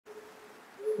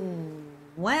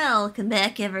Welcome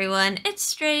back, everyone. It's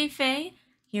Stray Faye,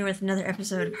 here with another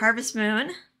episode of Harvest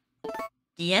Moon.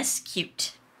 DS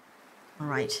cute.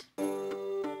 Alright.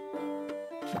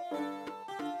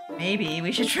 Maybe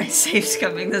we should try safe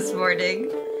scumming this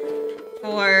morning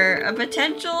for a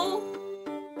potential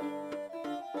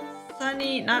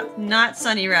sunny, not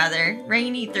sunny rather,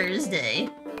 rainy Thursday.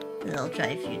 I'll try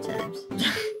a few times.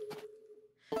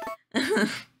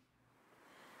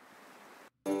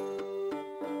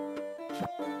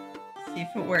 See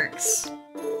if it works.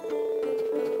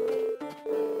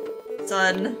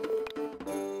 Son.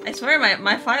 I swear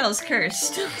my file is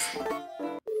cursed.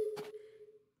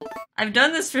 I've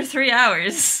done this for 3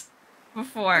 hours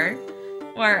before,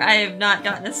 where I have not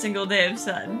gotten a single day of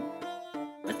sun.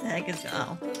 What the heck is...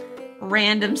 oh.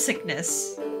 Random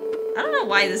sickness. I don't know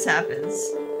why this happens.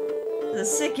 The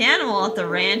sick animal at the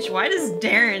ranch, why does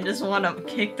Darren just want to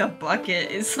kick the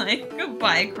bucket? It's like,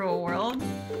 goodbye, cruel world.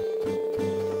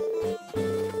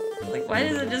 Like, why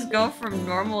does it just go from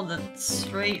normal to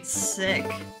straight sick?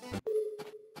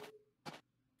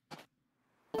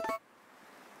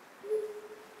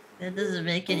 That doesn't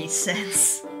make any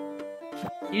sense.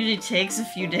 Usually takes a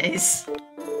few days.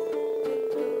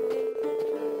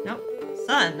 Nope.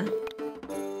 Sun.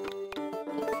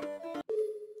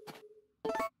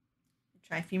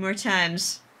 Try a few more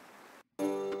times.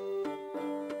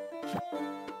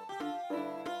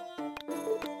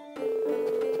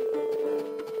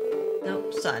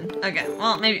 Nope, sun. Okay,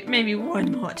 well, maybe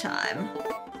one more time.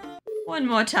 One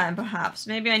more time, perhaps.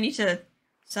 Maybe I need to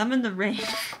summon the rain.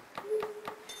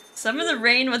 Summon the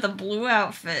rain with a blue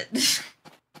outfit.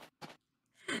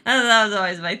 That was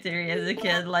always my theory as a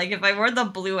kid. Like, if I wore the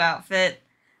blue outfit,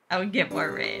 I would get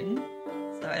more rain.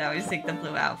 So I'd always think the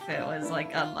blue outfit was,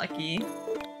 like, unlucky.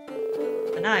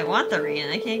 But now I want the rain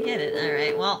and I can't get it.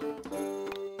 Alright, well.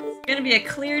 It's gonna be a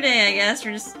clear day, I guess.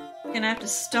 We're just gonna have to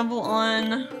stumble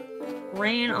on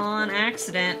rain on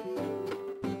accident.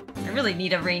 I really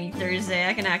need a rainy Thursday.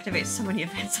 I can activate so many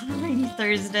events on a rainy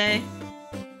Thursday.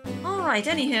 Alright,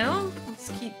 anywho, let's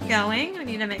keep going. We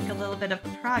need to make a little bit of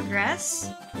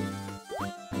progress.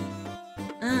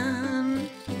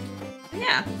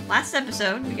 Yeah, last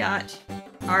episode we got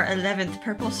our 11th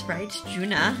purple sprite,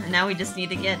 Juna, and now we just need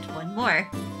to get one more,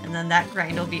 and then that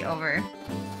grind will be over.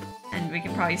 And we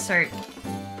can probably start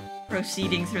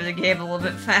proceeding through the game a little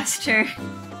bit faster.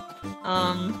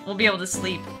 We'll be able to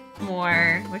sleep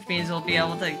more, which means we'll be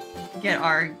able to get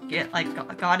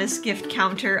like goddess gift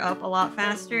counter up a lot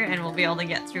faster, and we'll be able to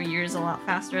get through years a lot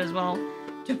faster as well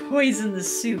to poison the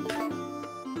soup.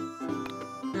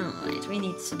 Alright, we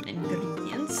need some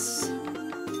ingredients.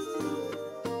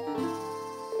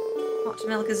 Hot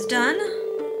milk is done.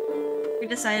 We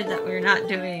decided that we're not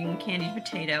doing candied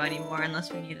potato anymore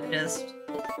unless we need to just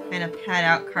kind of pad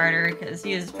out Carter, because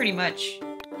he is pretty much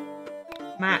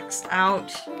maxed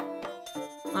out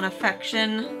on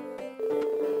affection.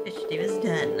 HD is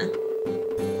done.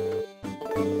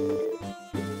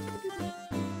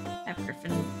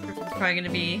 Griffin's probably gonna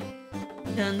be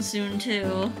done soon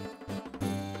too.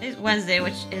 Today's Wednesday,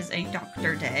 which is a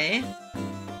doctor day.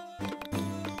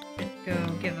 Should go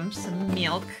give him some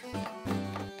milk.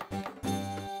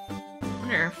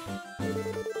 Wonder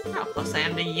how close I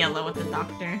am to yellow with the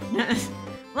doctor.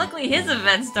 Luckily his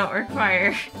events don't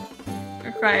require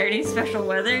any special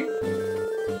weather.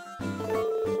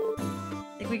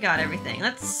 We got everything.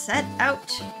 Let's set out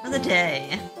for the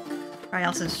day. Probably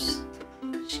also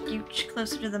scooch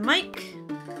closer to the mic.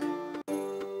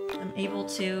 I'm able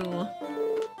to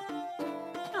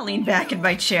lean back in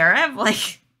my chair. I have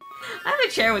a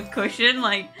chair with cushion,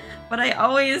 but I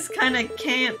always kind of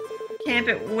camp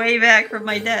it way back from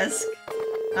my desk.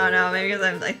 I don't know, maybe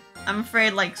because I'm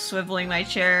afraid swiveling my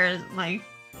chair is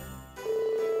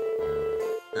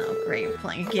oh great, we're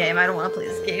playing a game. I don't want to play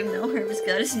this game. No, Herbert's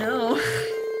got us. No.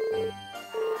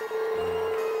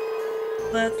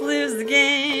 Let's lose the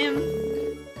game!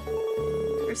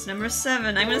 First number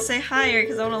 7. I'm gonna say higher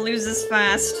because I want to lose this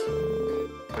fast.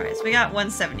 Alright, so we got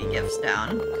 170 gifts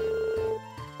down.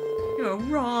 You are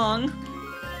wrong!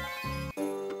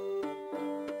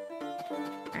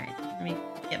 Alright, let me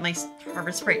get my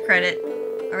Harbor Sprite credit.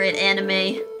 Alright,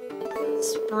 anime.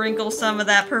 Sprinkle some of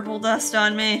that purple dust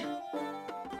on me.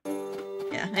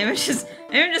 Yeah, maybe I'm just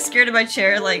scared of my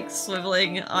chair,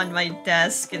 swiveling on my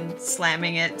desk and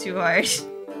slamming it too hard.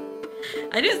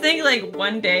 I do think,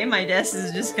 one day my desk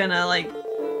is just gonna,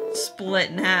 split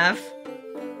in half.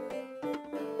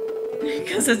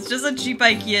 Because it's just a cheap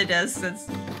IKEA desk that's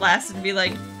lasted me,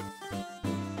 I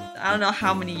don't know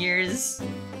how many years.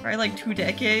 Probably, 2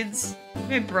 decades.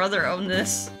 My brother owned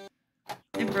this.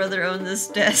 My brother owned this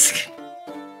desk.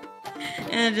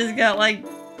 And it just got, like,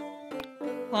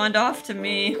 pawned off to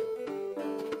me.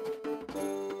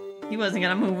 He wasn't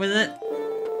gonna move with it.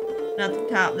 Not the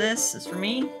top. This is for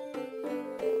me.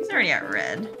 He's already at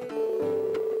red.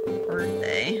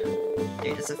 Birthday.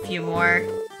 Maybe just a few more.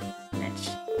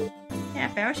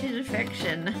 Half hour to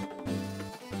affection.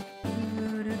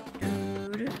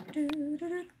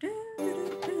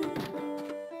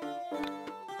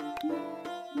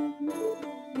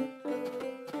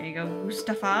 There you go,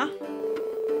 Mustafa.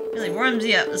 Really warms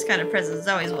you up. This kind of present is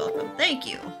always welcome. Thank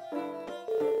you.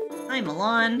 Hi,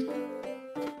 Milan.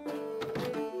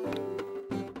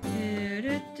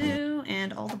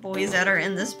 And all the boys that are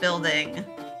in this building.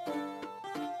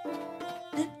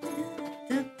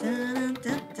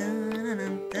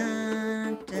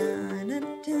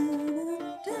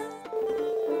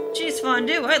 Cheese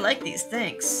fondue, I like these,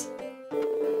 thanks.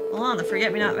 Milan, the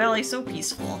Forget-Me-Not Valley, so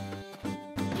peaceful.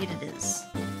 Indeed it is.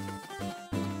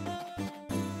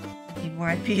 I need more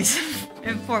at peace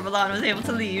if poor Milan was able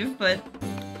to leave, but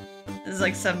this is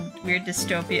like some weird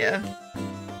dystopia.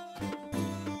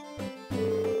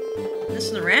 This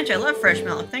is the ranch, I love fresh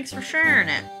milk, thanks for sharing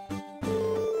it.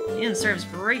 The inn serves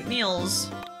great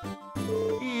meals.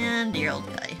 And dear old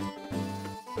guy.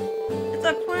 It's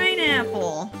a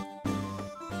pineapple!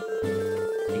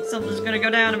 Think something's gonna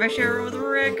go down if I share it with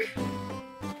Rick.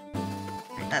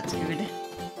 Right, that's good.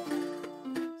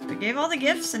 So we gave all the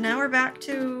gifts, and now we're back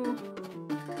to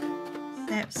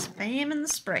spam and the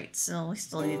sprites. So we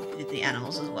still need to do the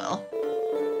animals as well.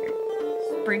 Here,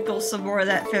 sprinkle some more of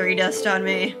that fairy dust on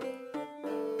me.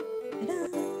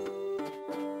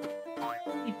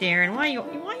 Hey Darren, why you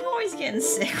always getting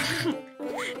sick?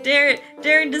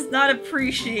 Darren does not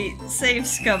appreciate safe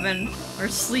scubbing or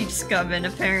sleep scubbing,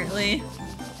 apparently.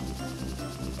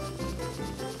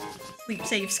 Sleep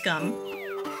safe scum.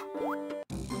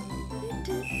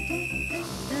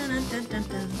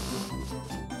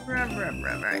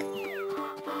 Right.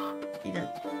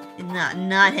 He's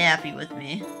not happy with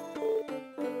me.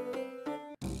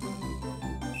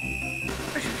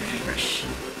 Brush.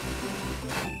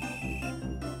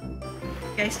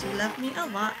 You guys do love me a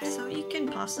lot, so you can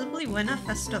possibly win a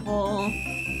festival.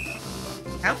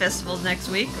 Cow festival's next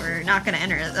week. We're not gonna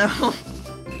enter it though.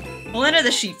 We'll enter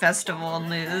the sheep festival and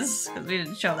lose because we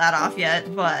didn't show that off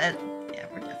yet. But yeah,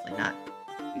 we're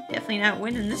definitely not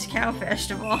winning this cow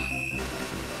festival.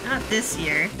 Not this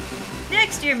year.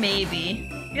 Next year, maybe.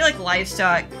 I feel like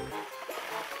livestock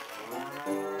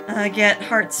get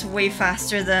hearts way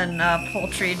faster than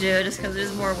poultry do, just because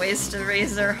there's more ways to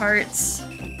raise their hearts.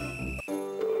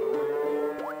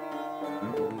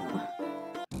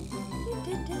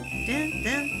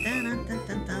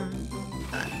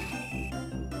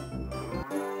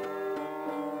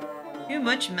 Too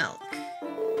much milk.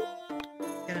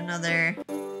 Get another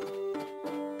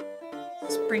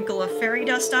sprinkle of fairy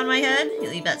dust on my head. You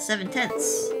leave at 7/10.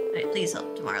 Alright, please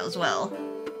help tomorrow as well.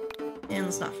 And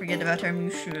let's not forget about our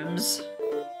mushrooms.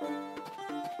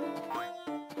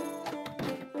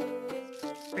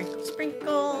 Sprinkle,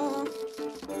 sprinkle.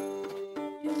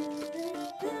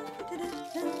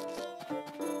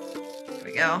 There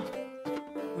we go.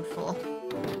 Foodful.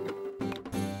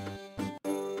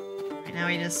 Right now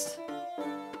we just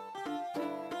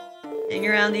hang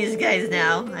around these guys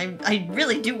now. I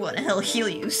really do want to hell heal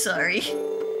you, sorry.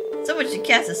 So much to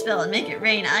cast a spell and make it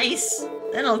rain ice.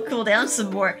 Then it'll cool down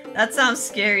some more. That sounds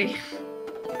scary.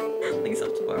 Things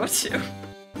up tomorrow too.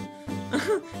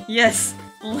 Yes,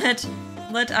 let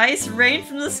ice rain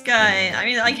from the sky. I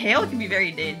mean, like, hail can be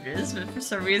very dangerous, but for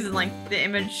some reason, like, the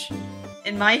image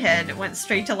in my head went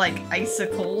straight to, like,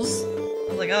 icicles. I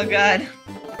was like, oh god.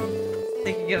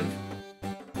 Thinking of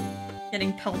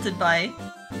getting pelted by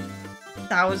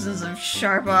thousands of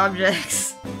sharp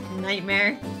objects.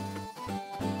 Nightmare.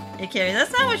 Okay,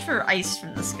 that's not much for ice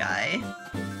from the sky.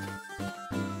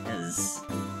 Because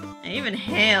even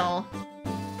hail,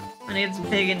 when it's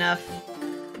big enough,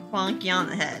 bonk you on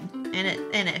the head.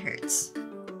 And it hurts. I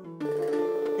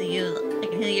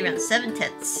can heal you around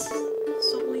 7/10.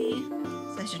 Sweet.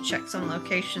 So I should check some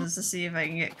locations to see if I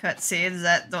can get cutscenes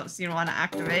that don't seem to want to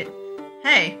activate.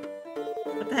 Hey!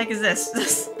 What the heck is this?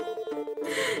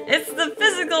 It's the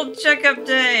physical checkup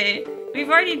day! We've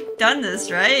already done this,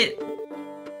 right?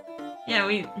 Yeah,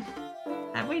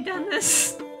 have we done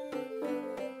this?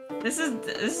 This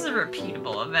is a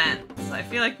repeatable event, so I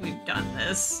feel like we've done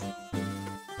this.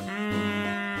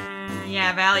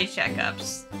 Yeah, valley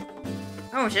checkups.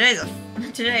 Oh,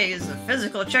 today is a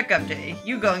physical checkup day.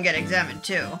 You go and get examined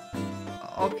too.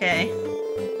 Okay.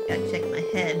 Gotta check my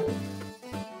head.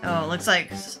 Oh, looks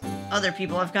like other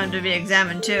people have come to be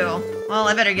examined too. Well,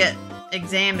 I better get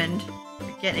examined.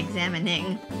 Get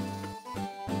examining.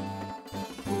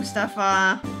 eating stuff,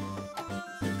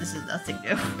 this is nothing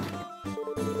new.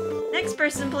 Next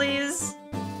person, please.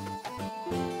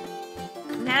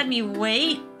 You had me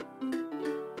wait?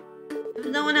 There's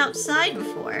no one outside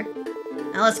before.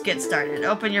 Now let's get started.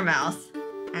 Open your mouth.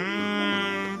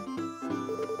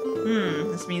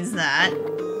 This means that.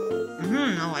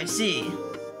 Oh, I see.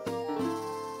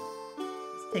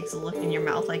 This takes a look in your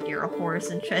mouth like you're a horse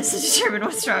and tries to determine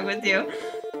what's wrong with you.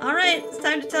 Alright, it's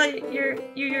time to tell you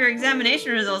your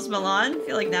examination results, Milan. I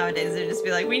feel like nowadays they'd just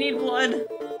be like, we need blood.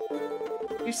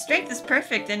 Your strength is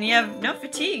perfect and you have no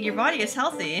fatigue. Your body is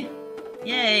healthy.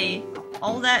 Yay.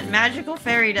 All that magical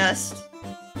fairy dust.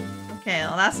 Okay,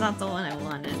 well that's not the one I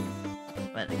wanted.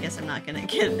 But I guess I'm not gonna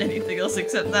get anything else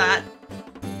except that.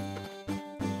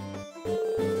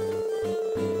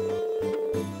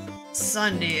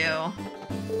 Son to you.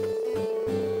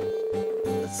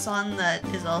 The son that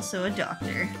is also a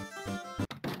doctor.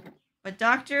 But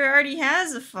Doctor already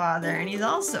has a father, and he's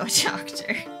also a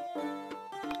doctor.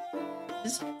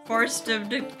 Just forced him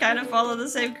to kind of follow the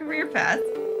same career path.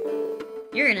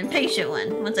 You're an impatient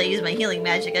one. Once I use my healing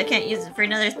magic, I can't use it for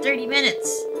another 30 minutes.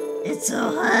 It's so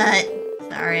hot.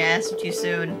 Sorry, I asked you too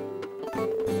soon.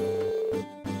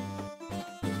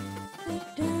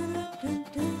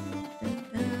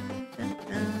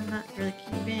 Not really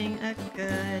keeping a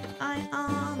good eye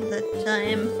on the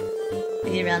time.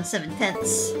 Maybe around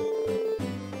 7/10.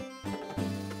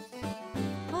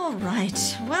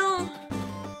 Alright, well...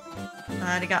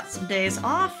 glad I got some days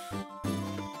off.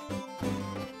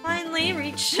 Finally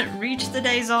reach the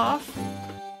days off.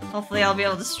 Hopefully I'll be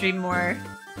able to stream more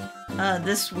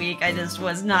this week. I just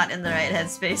was not in the right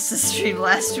headspace to stream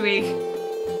last week.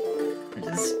 I'm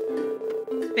just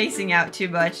spacing out too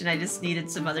much and I just needed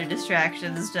some other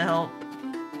distractions to help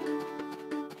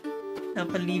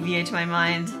alleviate my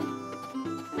mind.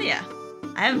 But yeah,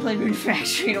 I haven't played Moon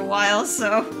Factory in a while,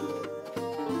 so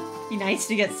be nice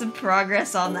to get some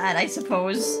progress on that, I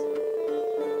suppose.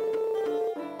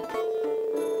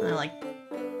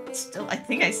 I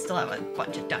think I still have a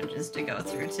bunch of dungeons to go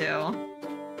through too.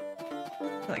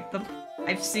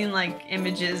 I've seen like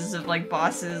images of like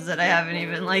bosses that I haven't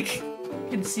even like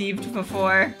conceived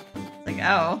before. It's like,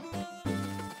 oh.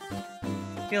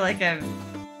 I feel like I've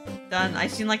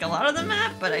seen like a lot of the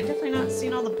map, but I definitely not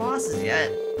seen all the bosses yet.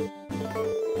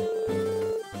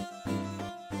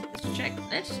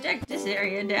 Let's check this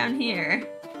area down here.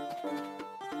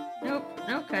 Nope,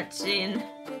 no cutscene.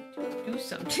 Do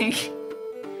something.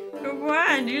 Come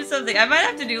on, do something. I might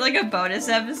have to do like a bonus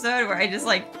episode where I just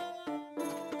like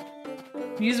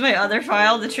use my other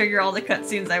file to trigger all the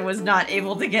cutscenes I was not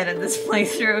able to get in this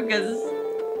playthrough, because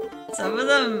some of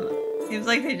them seems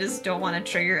like they just don't want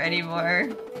to trigger anymore.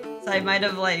 So I might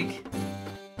have like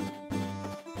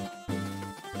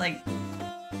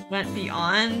went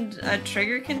beyond a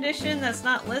trigger condition that's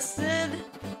not listed.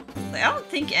 Like, I don't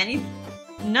think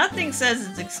nothing says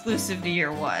it's exclusive to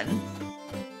year 1.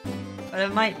 But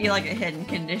it might be like a hidden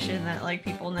condition that like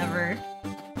people never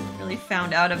really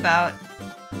found out about.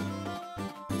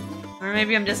 Or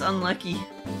maybe I'm just unlucky.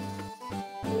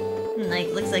 Like,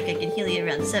 looks like I can heal you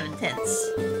around 7/10.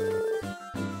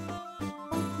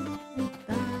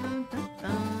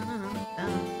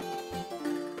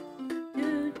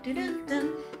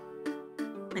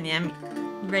 And yeah, I'm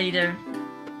ready to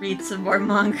read some more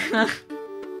manga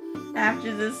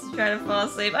after this to try to fall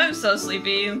asleep. I'm so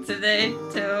sleepy today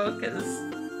too, because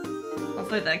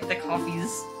hopefully like the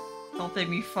coffee's helping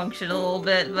me function a little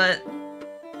bit, but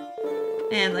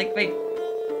man, like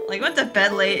went to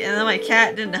bed late and then my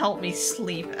cat didn't help me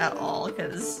sleep at all,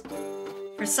 because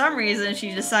for some reason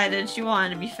she decided she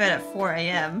wanted to be fed at 4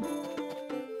 AM.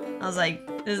 I was like,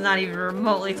 this is not even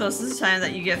remotely close to the time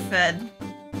that you get fed.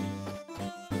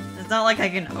 It's not like I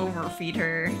can overfeed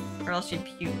her, or else she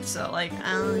puked, so like,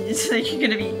 I don't know, it's like you're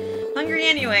gonna be hungry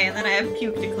anyway, and then I have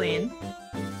puke to clean.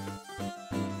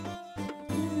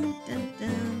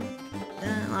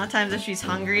 A lot of times if she's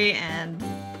hungry and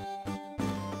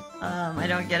I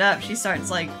don't get up, she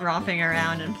starts like romping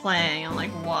around and playing. I'm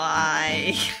like,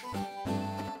 why?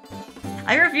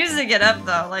 I refuse to get up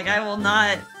though, like I will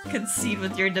not concede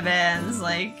with your demands,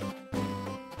 like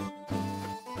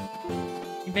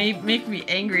you may make me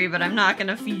angry, but I'm not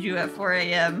gonna feed you at 4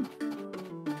 AM.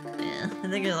 Yeah, I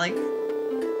think I like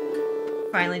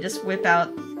finally just whip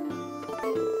out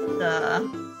the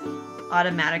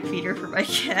automatic feeder for my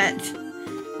cat.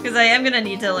 Because I am gonna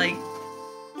need to like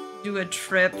do a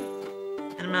trip,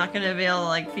 and I'm not gonna be able to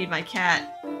like feed my cat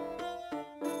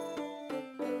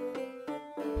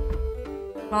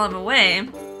while I'm away.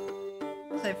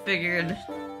 So I figured,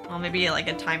 well, maybe like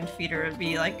a timed feeder would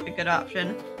be like a good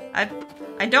option.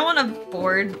 I I don't want to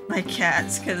board my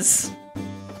cats because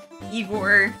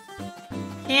Igor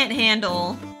can't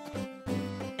handle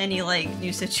any like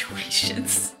new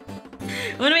situations.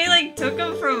 When we like took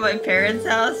him from my parents'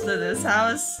 house to this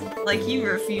house, like he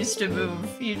refused to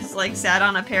move. He just like sat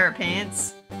on a pair of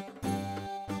pants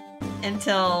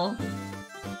until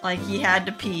like he had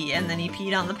to pee, and then he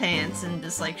peed on the pants and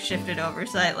just like shifted over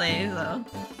slightly, so.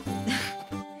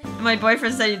 My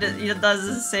boyfriend said he does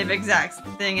the same exact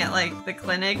thing at like the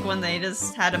clinic when they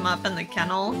just had him up in the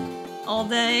kennel all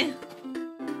day.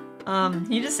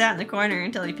 He just sat in the corner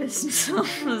until he pissed himself.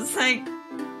 I was like,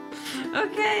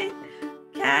 okay,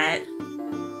 cat.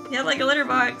 He had like a litter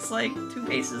box like 2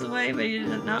 paces away, but he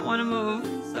did not want to move,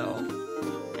 so.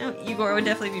 You know, Igor would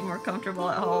definitely be more comfortable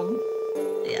at home.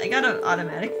 Yeah, I got an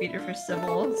automatic feeder for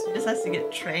Sybil, so he just has to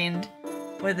get trained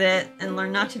with it and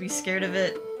learn not to be scared of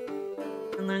it.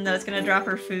 And learn that it's gonna drop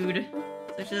her food,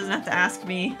 so she doesn't have to ask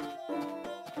me.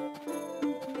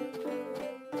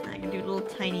 I can do little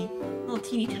teeny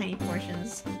tiny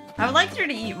portions. I would like her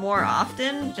to eat more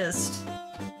often, just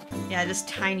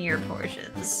tinier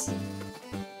portions.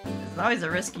 It's always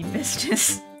a risky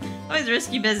business. Always a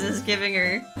risky business giving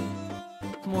her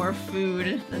more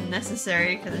food than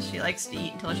necessary, because she likes to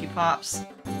eat until she pops.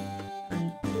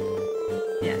 And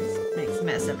yeah, it just makes a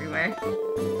mess everywhere.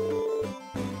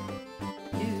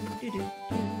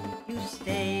 You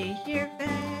stay here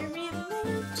very late.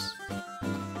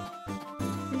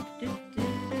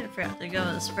 I forgot to go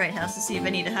to the sprite house to see if I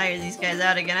need to hire these guys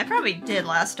out again. I probably did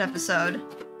last episode.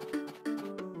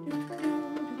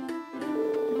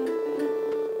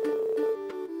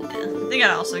 I think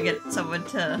I'd also get someone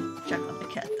to check on the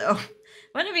cat though.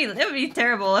 It would be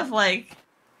terrible if like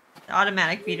the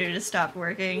automatic feeder just stopped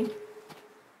working.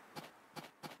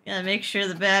 Gotta make sure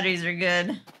the batteries are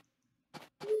good.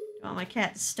 Don't want my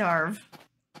cat to starve.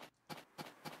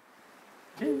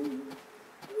 Alright,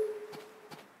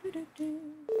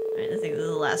 I think this is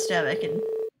the last step. I can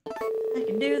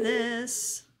do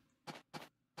this.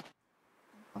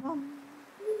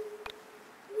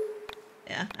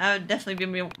 Yeah, I would definitely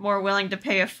be more willing to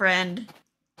pay a friend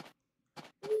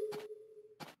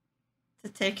to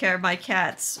take care of my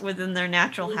cats within their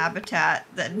natural habitat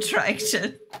than trying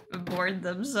to board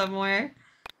them somewhere.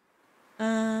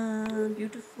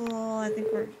 Beautiful. I think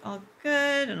we're all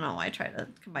good. I don't know why I tried to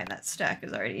combine that stack.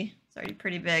 It's already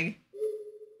pretty big.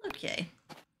 Okay.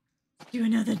 Let's do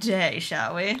another day,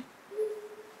 shall we?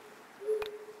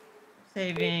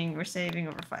 We're saving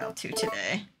over file 2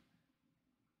 today.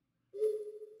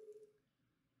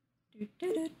 Let's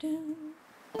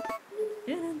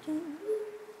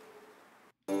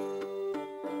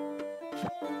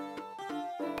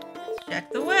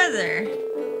check the weather.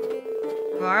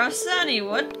 Tomorrow sunny.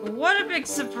 What a big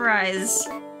surprise.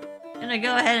 Gonna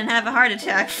go ahead and have a heart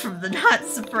attack from the not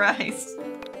surprise.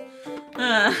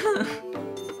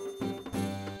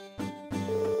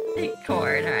 Big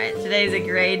corn. Alright, today's a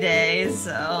gray day,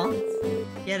 so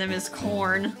let's get him his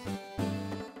corn.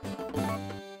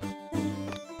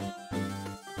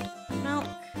 Milk.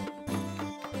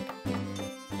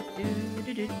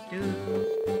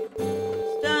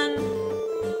 It's done.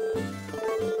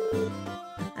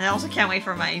 I also can't wait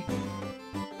for my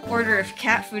order of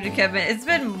cat food to come in. It's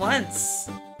been months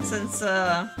since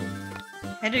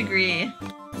Pedigree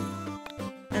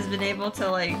has been able to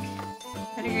like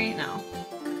Pedigree? No.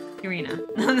 Purina.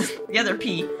 The other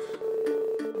P.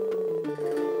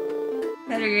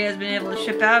 Pedigree has been able to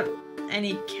ship out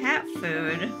any cat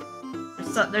food.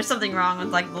 There's something wrong with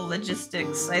like the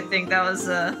logistics. I think that was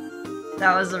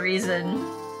the reason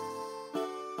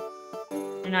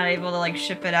they're not able to like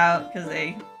ship it out, because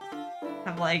they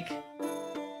have like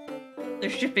their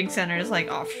shipping centers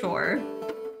like offshore.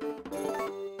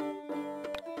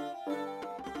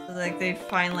 So like they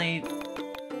finally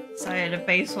decided to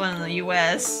base one in the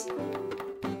US to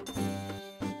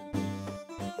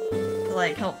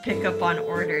like help pick up on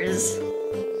orders.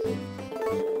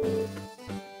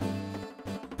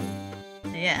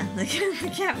 Yeah, the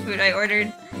cat food I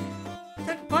ordered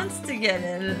took months to get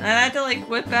in. I had to like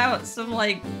whip out some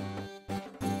like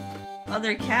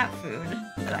other cat food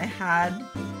that I had.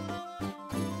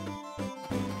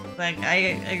 Like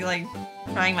I like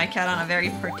trying my cat on a very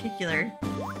particular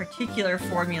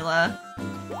formula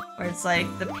where it's like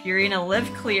the Purina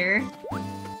Live Clear,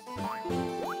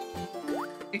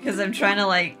 because I'm trying to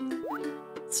like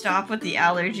stop with the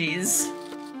allergies.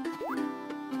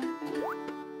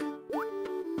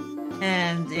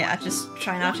 And yeah, just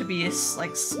try not to be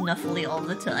like snuffly all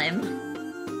the time.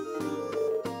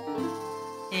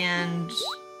 And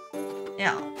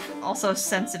yeah, also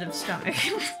sensitive stomach.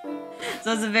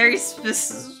 So it's a very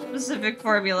specific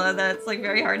formula that's like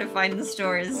very hard to find in the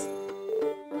stores.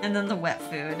 And then the wet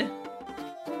food.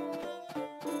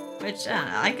 Which, I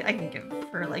don't know, I can give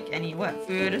her like any wet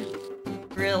food,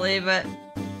 really, but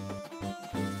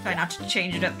try not to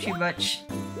change it up too much.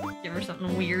 Give her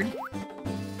something weird.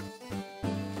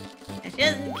 And she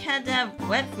hasn't had to have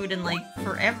wet food in like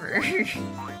forever.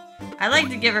 I like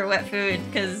to give her wet food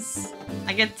because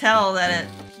I can tell that it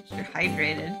keeps her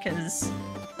hydrated because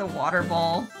the water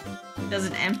bowl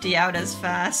doesn't empty out as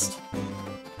fast.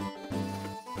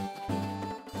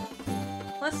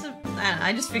 Plus, I don't know,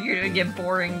 I just figured it would get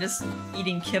boring just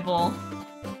eating kibble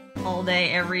all day,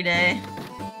 every day.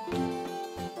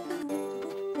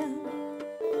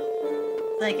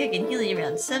 Like, I can heal you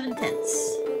around 7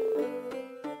 tenths.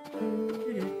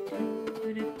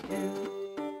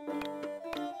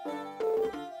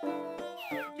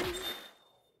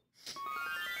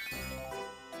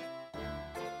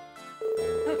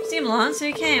 Oh, seemed long, so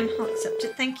you came. I'll accept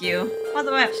it, thank you. By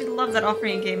the way, I absolutely love that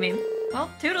offering you gave me. Well,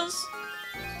 toodles.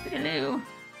 Hello.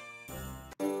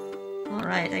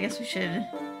 Alright, I guess we should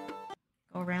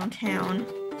go around town.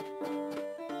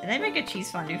 Did I make a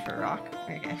cheese fondue for Rock?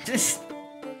 Okay, just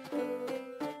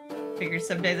figure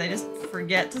some days I just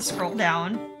forget to scroll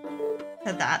down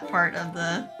to that part of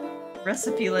the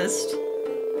recipe list.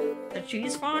 The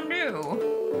cheese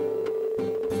fondue.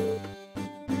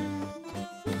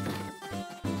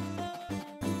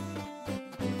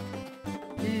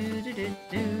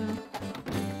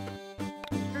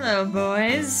 Hello,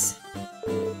 boys.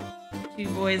 Two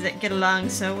boys that get along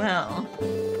so well.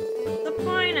 The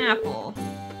pineapple.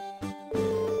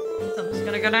 Something's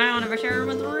gonna go down if I share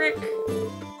with Rick.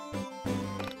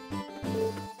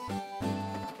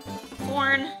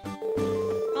 Corn.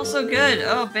 Also good.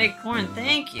 Oh, baked corn.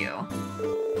 Thank you.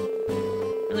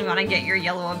 Really want to get your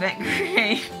yellow event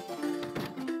gray.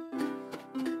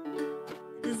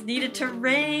 Just need it to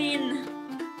rain.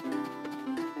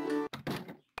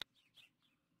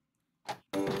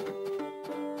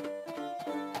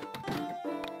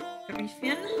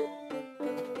 Fin.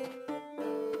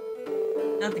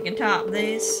 Nothing can top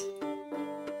these.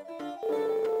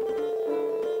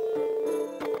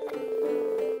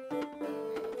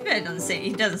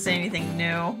 He doesn't say anything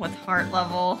new with heart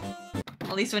level.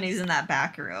 At least when he's in that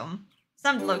back room.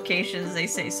 Some locations they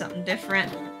say something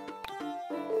different.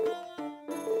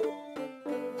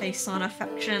 Based on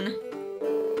affection.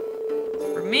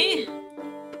 For me,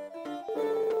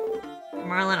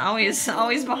 Marlon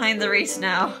always behind the race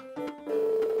now.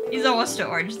 He's almost to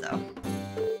orange though.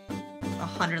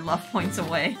 100 love points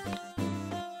away.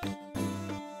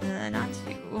 Not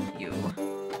you. You.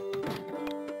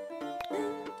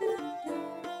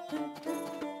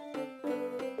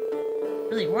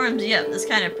 Really warms you up. This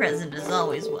kind of present is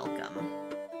always welcome.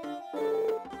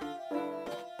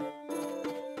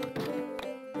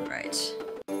 Alright.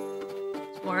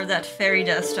 More of that fairy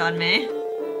dust on me.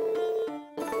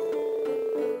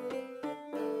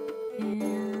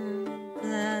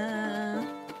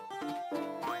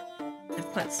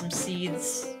 Put some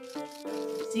seeds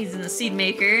in the seed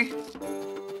maker.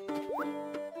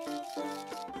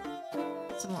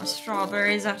 Some more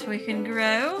strawberries that we can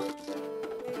grow.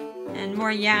 And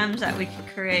more yams that we can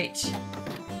create.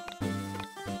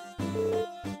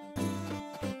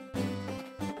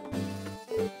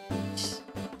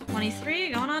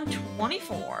 $23 going on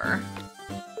 $24.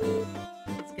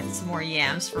 Let's get some more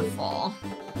yams for fall.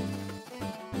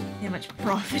 See how much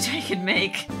profit I can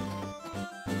make.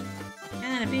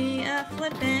 Gonna be a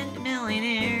flippant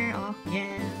millionaire. Oh,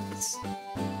 yams.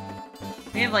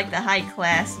 We have like the high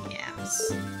class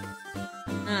yams.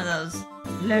 None of those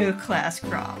low class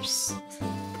crops.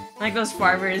 Like those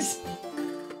farmers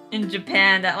in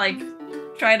Japan that like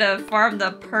try to farm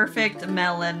the perfect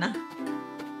melon.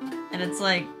 And it's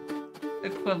like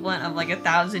equivalent of like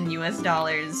 $1,000 US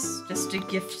just to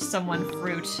gift someone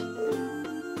fruit.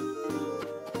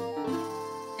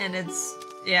 And it's,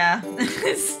 yeah,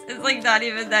 it's like not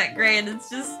even that great. It's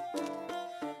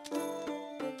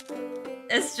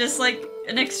just like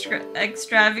an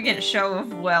extravagant show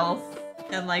of wealth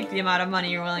and like the amount of money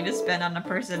you're willing to spend on a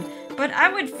person. But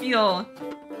I would just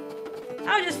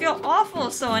feel awful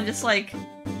if someone just like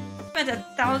spent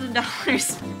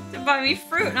 $1,000 to buy me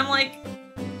fruit, and I'm like,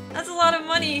 that's a lot of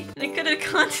money, and it could have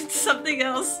gone to something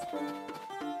else.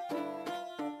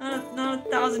 Not a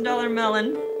 $1,000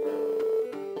 melon.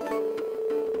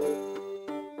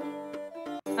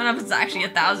 I don't know if it's actually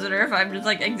 1,000 or if I'm just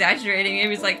like exaggerating.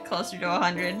 Maybe it's like closer to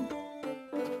 100.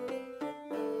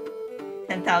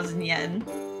 10,000 yen.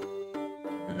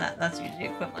 And that's usually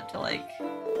equivalent to like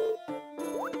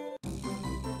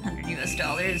 $100 US.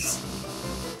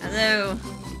 Hello.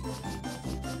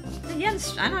 The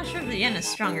yen's, I'm not sure if the yen is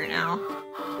stronger now.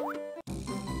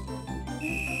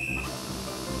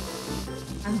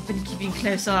 I've been keeping a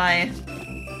close eye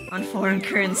on foreign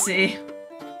currency.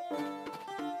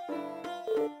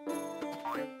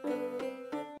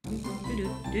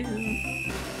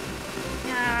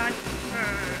 Yeah.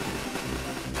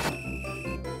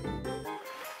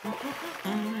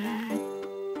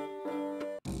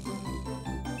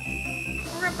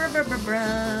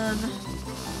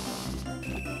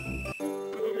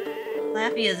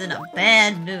 Laffy is in a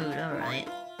bad mood, alright.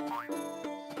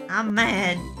 I'm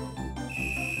mad.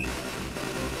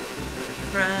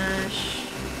 Brush.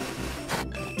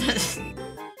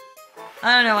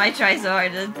 I don't know, I try so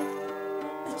hard to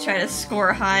try to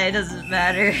score high, it doesn't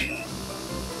matter.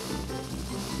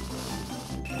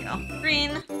 There we go.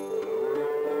 Green.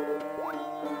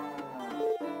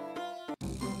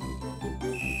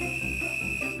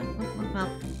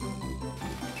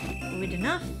 Good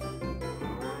enough.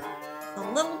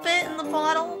 A little bit in the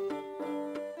bottle.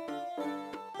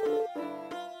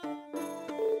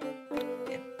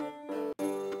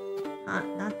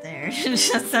 Not there.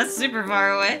 That's super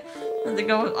far away. I have to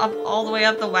go up all the way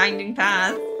up the winding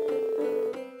path.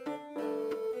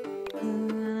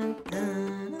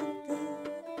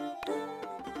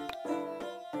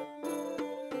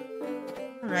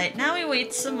 Alright, now we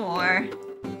wait some more.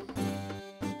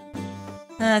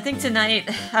 I think tonight,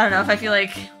 I don't know if I feel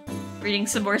like reading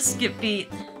some more Skip Beat.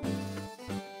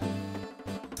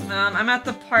 I'm at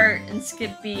the part in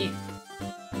Skip Beat,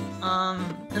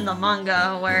 in the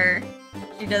manga where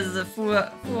she does the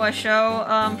Fua show,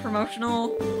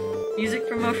 music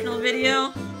promotional video.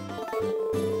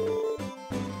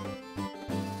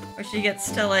 Where she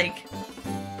gets to, like,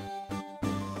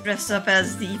 dress up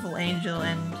as the evil angel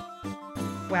and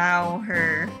wow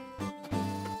her...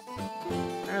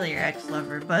 not really her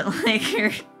ex-lover, but, like,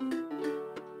 her...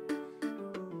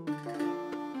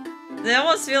 They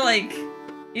almost feel like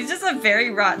he's just a very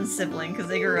rotten sibling because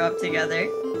they grew up together.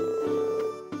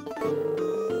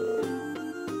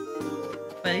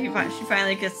 But she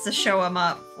finally gets to show him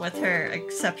up with her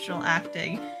exceptional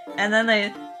acting. And then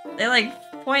they like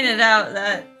pointed out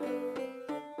that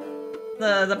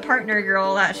the partner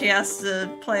girl that she has to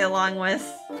play along with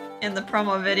in the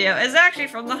promo video is actually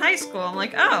from the high school. I'm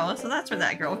like, oh, so that's where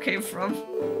that girl came from.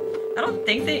 I don't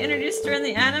think they introduced her in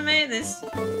the anime. They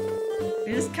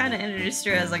just kind of introduced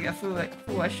her as like a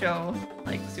Fua show,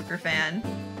 like, super fan.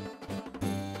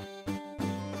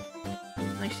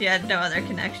 Like, she had no other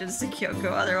connections to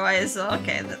Kyoko otherwise, so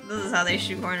okay, this is how they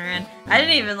shoehorn her in. I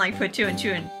didn't even, like, put two and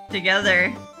two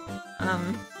together,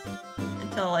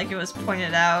 until, like, it was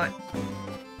pointed out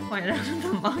in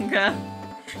the manga.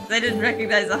 Because I didn't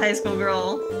recognize the high school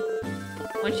girl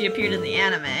when she appeared in the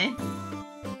anime.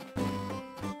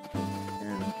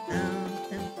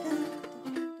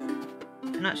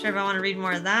 I'm not sure if I want to read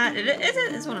more of that. It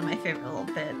is one of my favorite little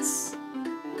bits.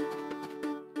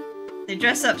 They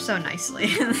dress up so nicely.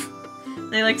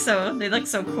 they look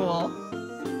so cool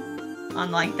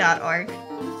on, like, that arc.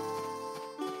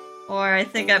 Or I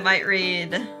think I might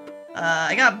read,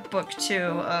 I got book 2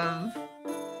 of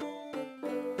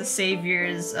the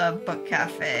Savior's Book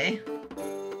Cafe.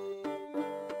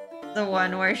 The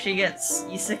one where she gets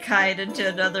isekai'd into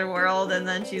another world and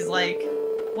then she's like,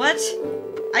 what?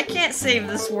 I can't save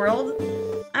this world.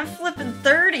 I'm flipping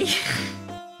 30.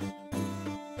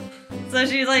 So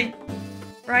she, like,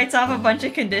 writes off a bunch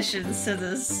of conditions to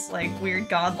this, like, weird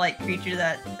godlike creature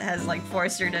that has, like,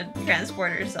 forced her to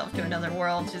transport herself to another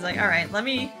world. She's like, alright, let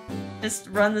me just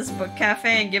run this book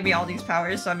cafe and give me all these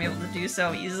powers so I'm able to do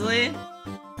so easily.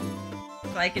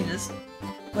 So I can just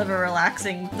live a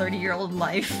relaxing 30-year-old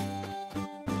life.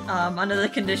 Under the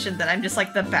condition that I'm just,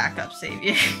 like, the backup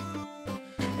savior.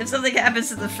 If something happens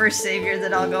to the first savior,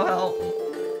 then I'll go help.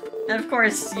 And of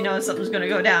course, you know, something's gonna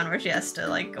go down where she has to,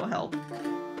 like, go help.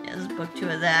 Yeah, this is book 2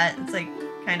 of that. It's, like,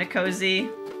 kinda cozy.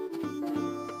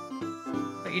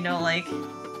 But, you know, like,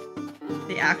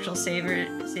 the actual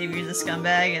savior's a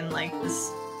scumbag, and, like,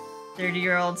 this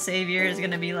 30-year-old savior is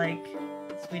gonna be, like,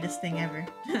 the sweetest thing ever.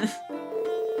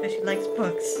 Because she likes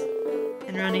books.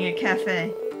 And running a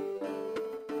cafe.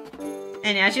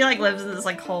 And yeah, she, like, lives in this,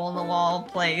 like, hole-in-the-wall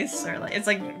place, or, like, it's,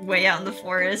 like, way out in the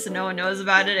forest and no one knows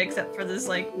about it except for this,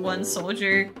 like, one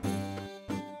soldier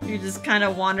who just kind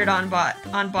of wandered on by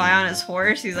on his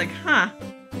horse. He's like, huh.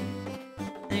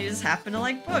 And he just happened to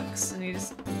like books, and he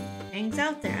just hangs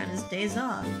out there on his days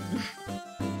off.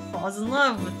 And falls in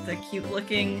love with the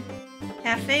cute-looking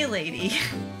cafe lady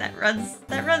that runs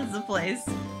the place.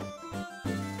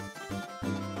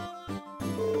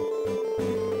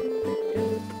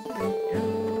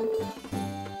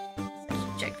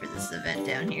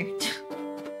 down here.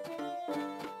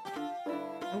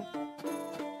 Oh.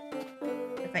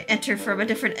 If I enter from a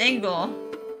different angle.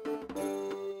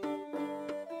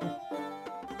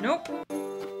 Nope.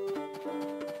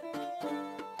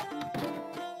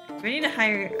 Do I need to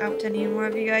hire out any more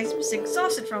of you guys? I'm just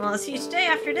exhausted from all this each day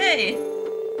after day.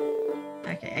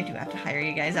 Okay, I do have to hire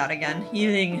you guys out again.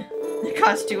 Healing. It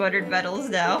costs 200 medals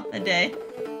now a day.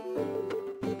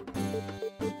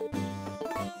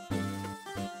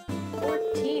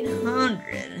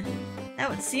 1,400. That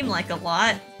would seem like a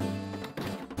lot.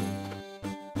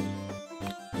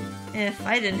 If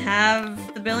I didn't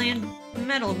have the billion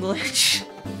medal glitch.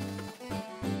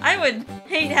 I would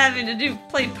hate having to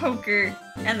play poker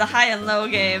and the high and low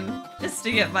game just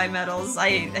to get my medals. I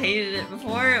hated it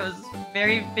before. It was a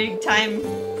very big time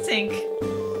sink.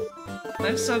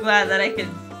 I'm so glad that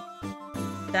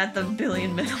that the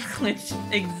billion medal glitch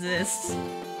exists.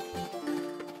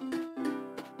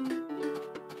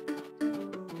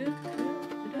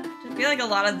 I feel like a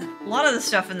lot of the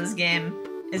stuff in this game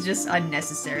is just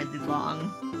unnecessarily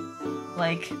long.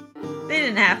 Like, they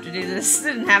didn't have to do this.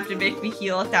 They didn't have to make me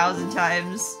heal 1,000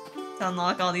 times to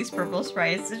unlock all these purple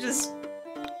sprites. It's just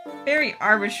very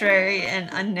arbitrary and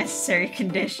unnecessary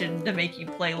condition to make you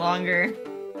play longer.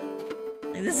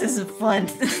 Like, this isn't fun.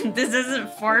 This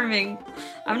isn't farming.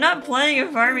 I'm not playing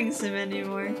a farming sim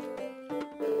anymore.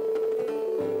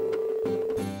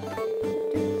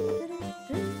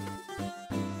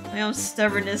 My own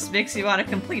stubbornness makes me want to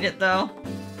complete it, though.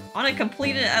 I want to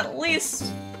complete it at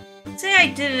least... Say I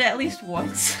did it at least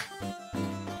once.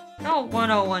 Oh,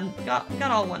 101. Got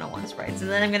all 101 sprites, and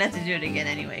then I'm gonna have to do it again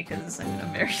anyway, because I'm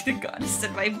gonna marry the goddess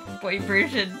in my boy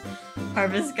version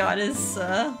Harvest Goddess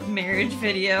marriage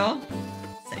video.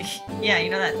 So, yeah,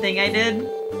 you know that thing I did?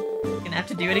 Gonna have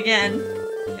to do it again.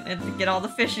 Gonna have to get all the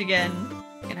fish again.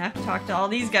 Gonna have to talk to all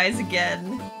these guys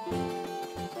again.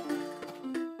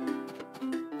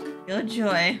 Feel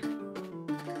joy.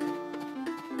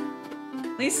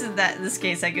 At least in this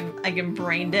case, I can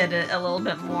brain dead it a little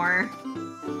bit more.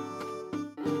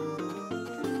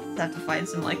 Just have to find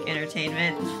some like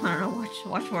entertainment. I don't know,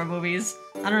 watch more movies.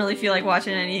 I don't really feel like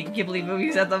watching any Ghibli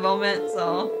movies at the moment,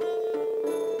 so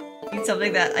I need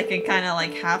something that I can kind of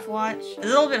like half watch. It's a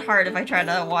little bit hard if I try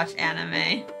to watch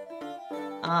anime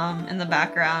in the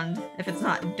background if it's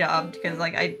not dubbed, because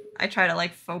like I try to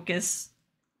like focus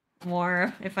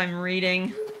more if I'm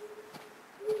reading.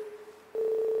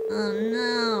 Oh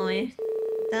no,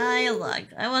 dialogue.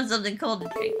 I want something cold to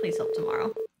drink. Please help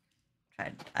tomorrow.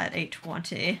 Tried at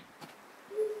 8:20.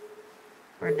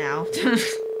 Or now.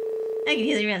 I can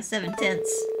heal you around 7/10.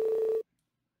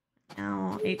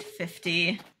 Now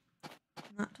 8:50.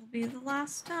 That will be the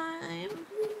last time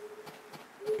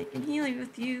I can heal you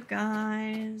with you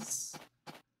guys.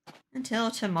 Until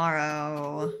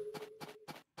tomorrow.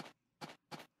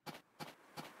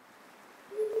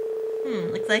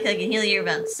 Looks like I can heal you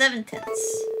around 7/10.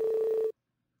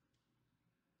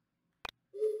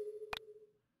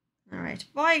 Alright,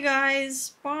 bye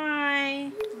guys!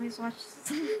 Bye! Always watch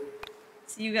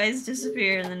see you guys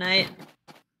disappear in the night.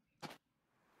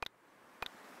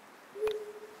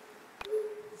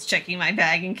 Just checking my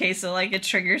bag in case like it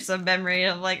triggers some memory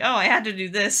of like, oh, I had to do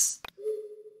this.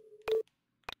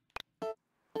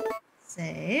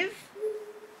 Save.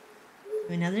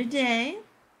 Do another day.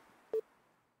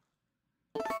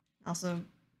 Also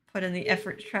put in the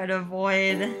effort to try to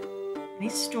avoid any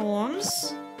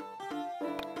storms.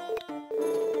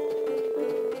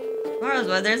 Tomorrow's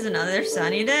weather's another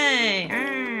sunny day.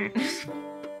 Let's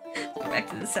go back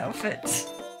to this outfit.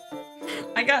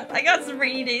 I got some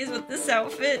rainy days with this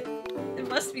outfit. It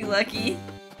must be lucky.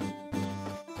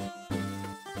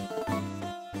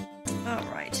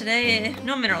 Alright, today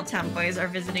no Mineral Town boys are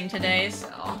visiting today, so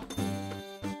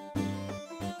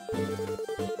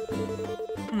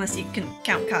unless you can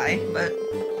count Kai, but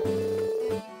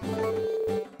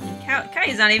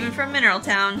Kai's not even from Mineral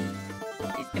Town.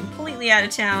 He's completely out of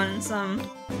town in some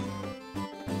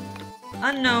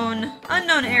unknown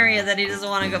area that he doesn't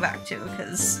want to go back to,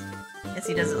 because I guess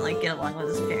he doesn't like get along with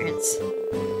his parents.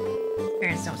 His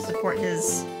parents don't support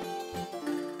his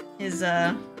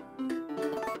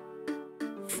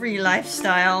free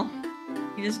lifestyle.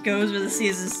 He just goes where the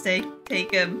seasons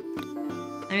take him.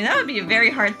 I mean, that would be a very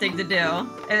hard thing to do.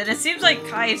 And it seems like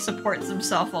Kai supports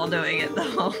himself while doing it,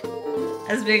 though.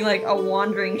 As being, like, a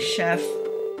wandering chef.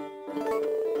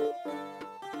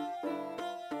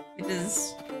 Which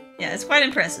is... yeah, it's quite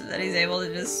impressive that he's able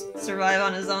to just survive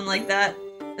on his own like that.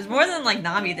 It's more than, like,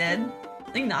 Nami did.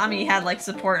 I think Nami had, like,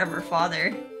 support of her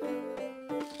father.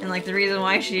 And, like, the reason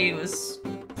why she was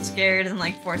scared and,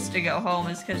 like, forced to go home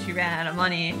is because she ran out of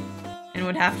money. and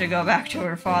would have to go back to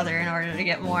her father in order to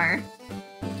get more.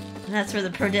 And that's where the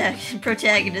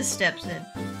protagonist steps in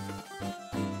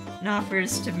and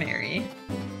offers to marry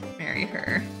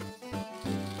her.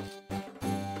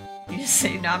 You just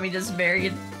say Nami just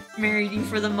married you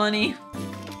for the money.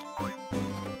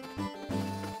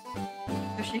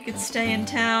 So she could stay in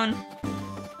town.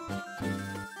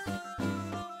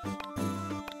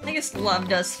 I guess love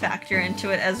does factor into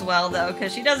it as well, though,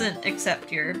 because she doesn't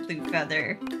accept your blue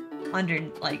feather under,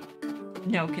 like,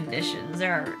 no conditions.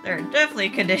 There are definitely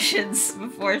conditions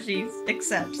before she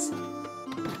accepts.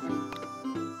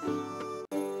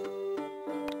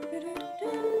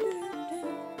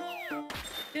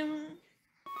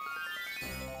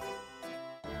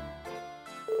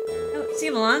 Oh, see,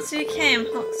 Milan, so you came.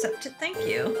 I'll accept it, thank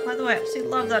you. By the way, I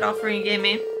absolutely love that offering you gave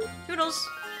me. Toodles!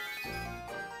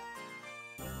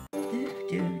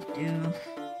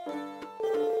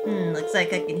 Looks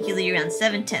like I can heal you around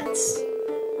 7/10.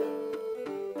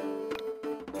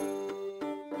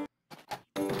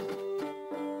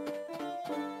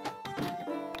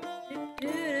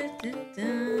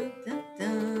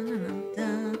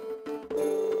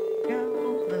 Go, a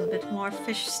little bit more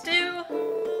fish stew.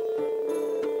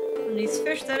 And these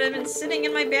fish that have been sitting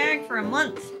in my bag for a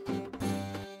month.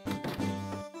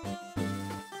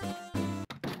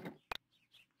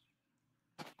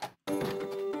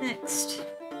 Next.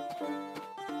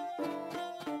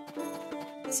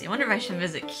 Let's see, I wonder if I should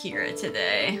visit Kira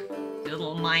today. Do a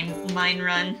little mine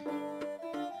run.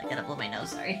 I gotta blow my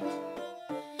nose, sorry.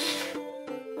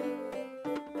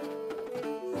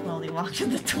 Slowly walk to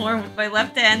the door with my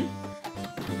left hand.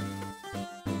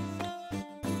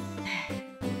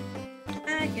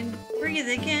 I can breathe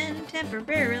again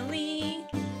temporarily.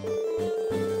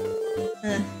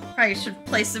 Probably should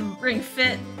play some Ring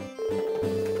Fit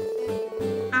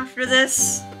after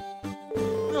this.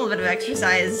 A little bit of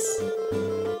exercise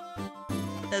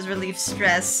does relieve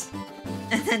stress.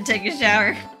 And then take a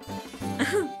shower.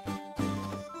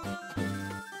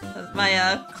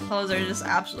 My clothes are just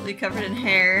absolutely covered in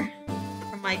hair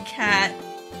from my cat.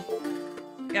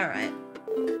 Alright.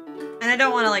 And I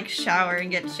don't want to like shower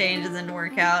and get changed and then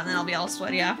work out and then I'll be all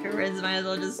sweaty afterwards. Might as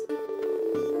well just do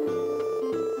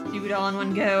it all in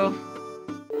one go.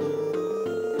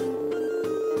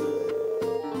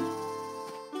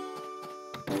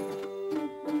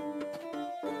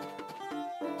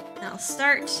 I'll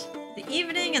start the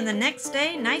evening and the next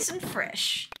day nice and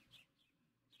fresh.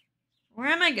 Where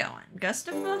am I going?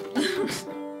 Gustava?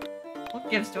 What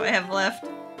gifts do I have left?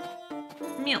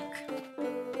 Milk.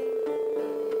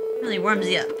 Really warms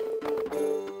you up.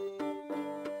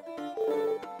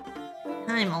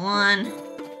 Hi, Milan.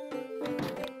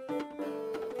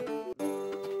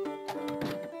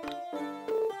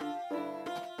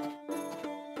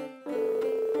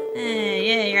 Hey,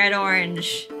 yeah, you're at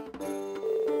Orange.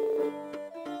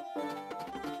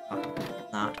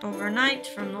 Not overnight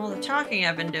from all the talking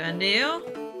I've been doing, do you?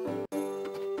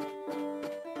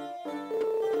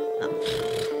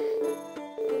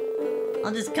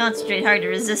 I'll just concentrate hard to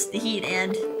resist the heat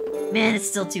and... Man, it's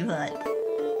still too hot.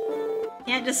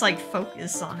 Can't just like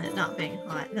focus on it not being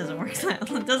hot. It doesn't work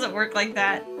it doesn't work like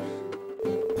that.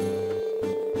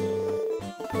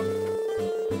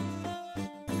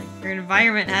 Like, your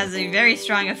environment has a very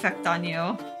strong effect on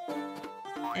you.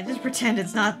 And just pretend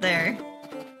it's not there.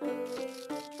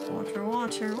 Water,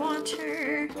 water,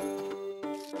 water.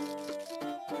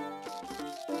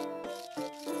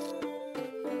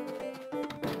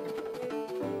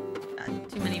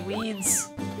 God, too many weeds.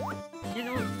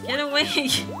 Get away!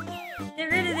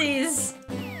 Get rid of these!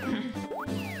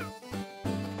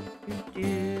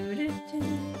 Probably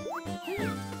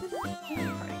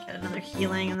get another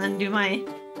healing and then do my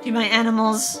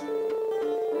animals.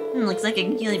 Looks like I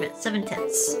can heal you at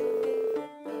 7/10.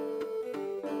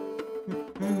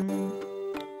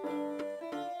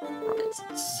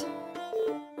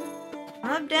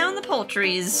 Rub down the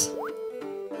poultries.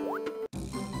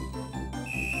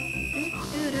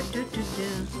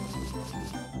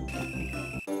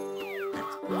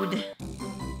 That's good.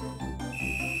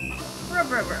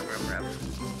 Rub, rub, rub, rub, rub.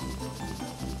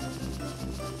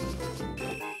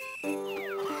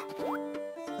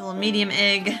 Still a medium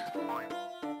egg.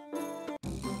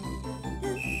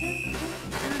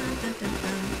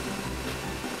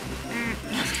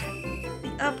 The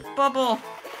up bubble.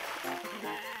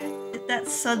 Hit that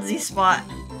sudsy spot.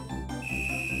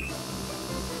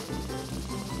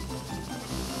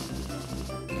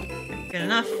 Good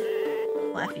enough.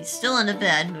 Flaffy's still in a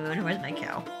bad mood. Where's my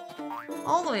cow?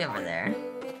 All the way over there.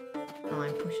 Oh,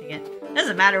 I'm pushing it.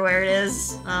 Doesn't matter where it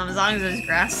is. As long as there's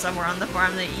grass somewhere on the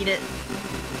farm, they eat it.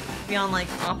 Be on like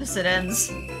opposite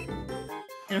ends.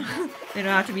 They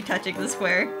don't have to be touching the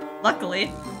square.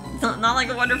 Luckily. Not like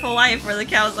A Wonderful Life where the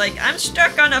cow's like, I'm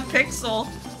stuck on a pixel,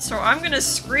 so I'm gonna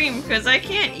scream because I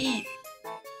can't eat.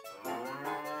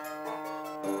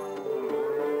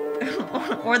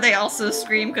 Or they also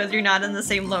scream because you're not in the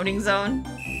same loading zone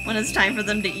when it's time for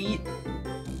them to eat.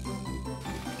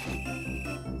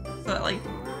 So like,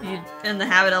 you're in the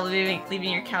habit of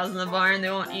leaving your cows in the barn, they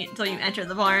won't eat until you enter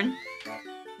the barn.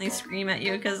 They scream at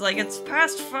you because like, it's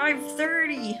past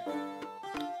 5:30!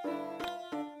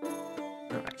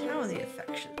 Alright, how are the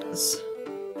affections?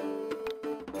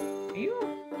 Are you?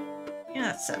 Yeah,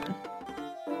 that's 7.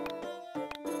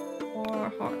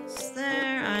 4 hearts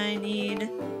there. I need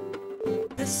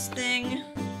this thing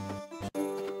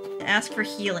to ask for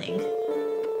healing.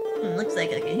 Looks like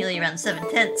I can heal you around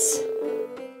 7/10.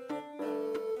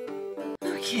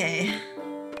 Okay.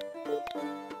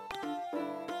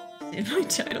 See if my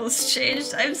title's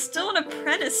changed. I'm still an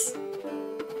apprentice.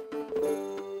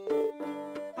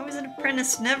 Always an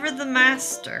apprentice, never the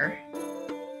master.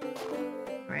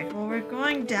 Alright, well we're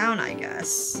going down, I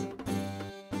guess.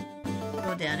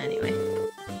 Go down anyway.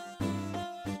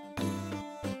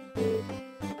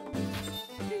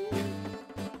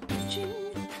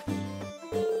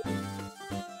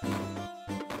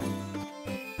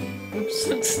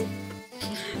 Oops.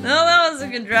 No, that was a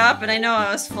good drop, and I know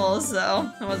I was full,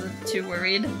 so I wasn't too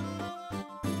worried.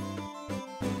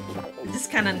 It's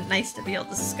just kind of nice to be able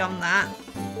to scum that.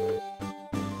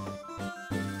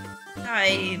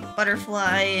 Hi,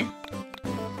 butterfly.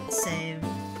 Save.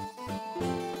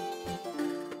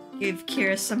 Give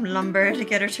Kira some lumber to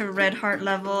get her to red heart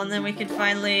level, and then we can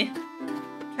finally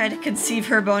try to conceive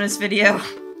her bonus video.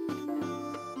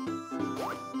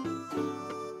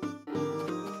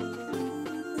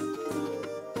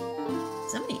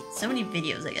 So many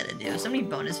videos I gotta do, so many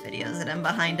bonus videos that I'm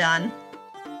behind on.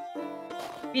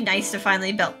 It'd be nice to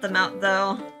finally belt them out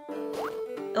though.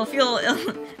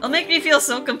 It'll make me feel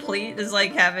so complete as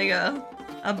like having a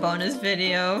bonus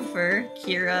video for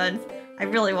Kira, and I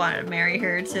really wanted to marry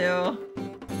her too.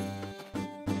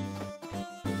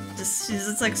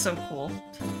 It's like so cool.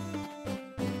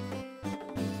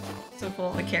 So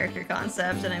cool of a character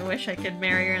concept, and I wish I could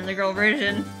marry her in the girl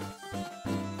version.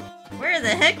 Where the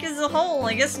heck is the hole?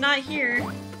 I guess not here.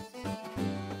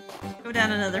 Go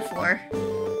down another floor.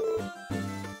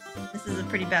 This is a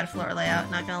pretty bad floor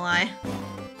layout, not gonna lie.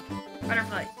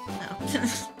 Butterfly. No.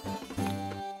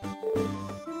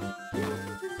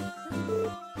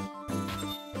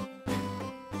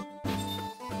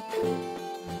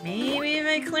 Maybe if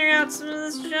I clear out some of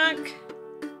this junk.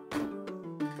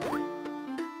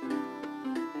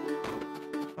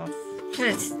 Oh,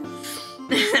 shit.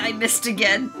 I missed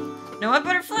again. No, what,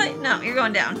 butterfly? No, you're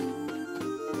going down.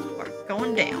 We're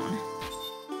going down.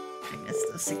 I missed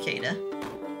the cicada.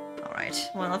 Alright,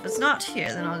 well if it's not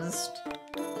here, then I'll just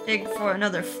dig for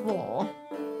another floor.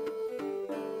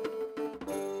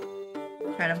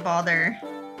 Try to bother.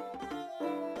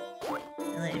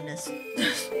 Really missed.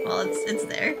 Well, it's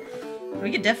there.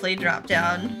 We could definitely drop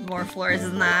down more floors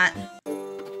than that.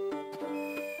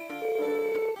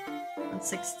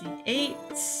 168.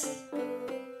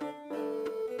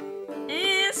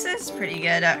 This is pretty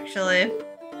good, actually.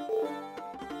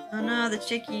 Oh no, the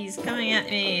chickie's coming at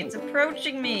me. It's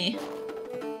approaching me.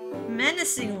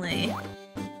 Menacingly.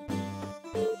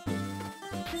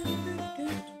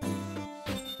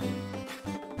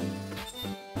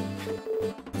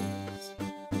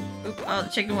 Oop, oh, the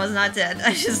chicken was not dead.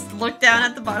 I just looked down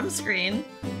at the bottom screen.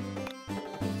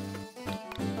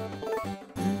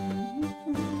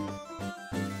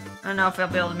 I don't know if I'll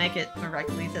be able to make it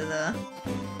directly to the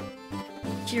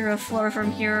Kira floor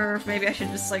from here, or if maybe I should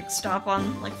just like stop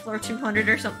on like floor 200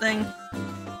 or something.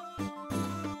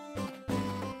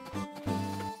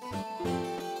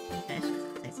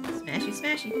 Smashy,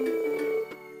 smashy.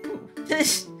 Ooh.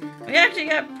 We actually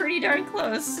got pretty darn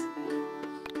close.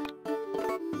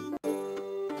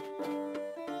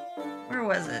 Where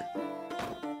was it?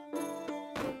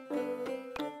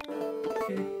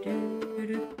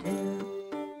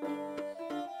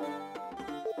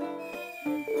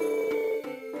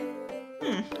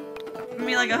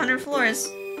 Like 100 floors.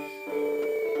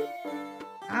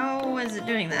 How is it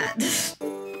doing that?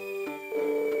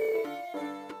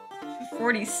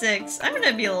 46. I'm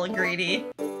gonna be a little greedy.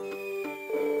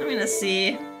 I'm gonna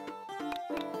see.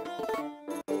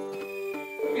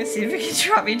 I'm gonna see if it can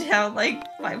drop me down like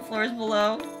 5 floors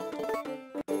below.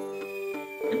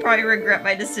 I'd probably regret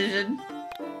my decision.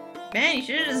 Man, you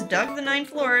should've just dug the 9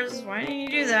 floors. Why didn't you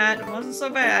do that? It wasn't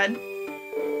so bad.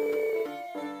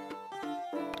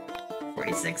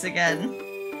 46 again.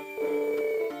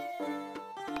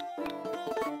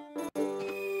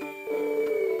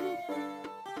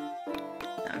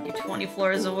 I'll be 20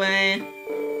 floors away.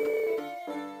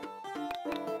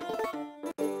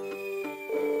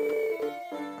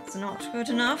 That's not good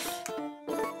enough.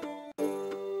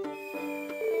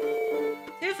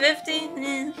 250?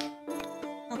 Eh.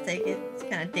 I'll take it. It's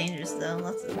kind of dangerous though.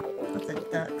 Lots of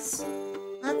ducks.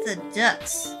 Lots of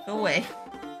ducks. Go away.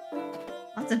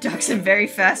 Lots of ducks and very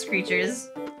fast creatures.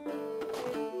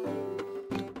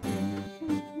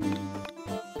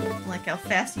 I like how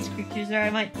fast these creatures are.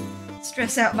 I might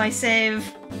stress out my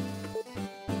save.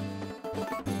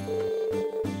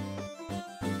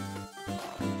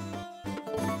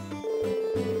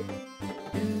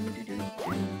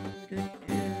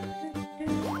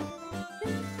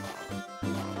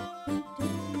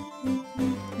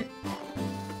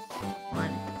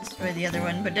 The other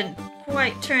one, but didn't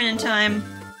quite turn in time.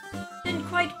 Didn't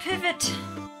quite pivot.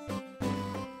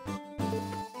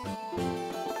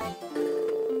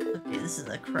 Okay, this is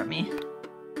a crummy.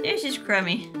 There's his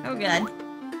crummy. Oh god.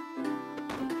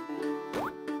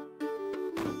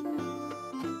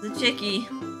 The chickie.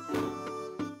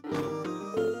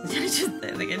 Just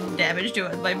like a damage to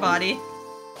it with my body.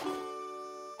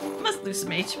 Must lose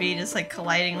some HP just like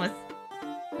colliding with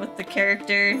the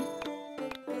character.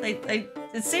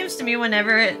 It seems to me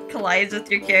whenever it collides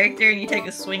with your character and you take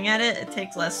a swing at it, it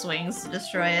takes less swings to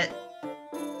destroy it.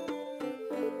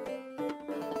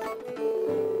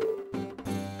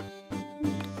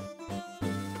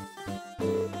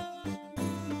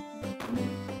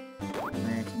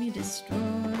 Let me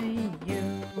destroy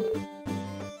you.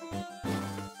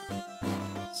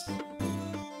 Let's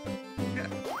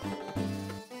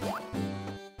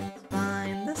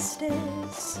find the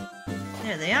stairs.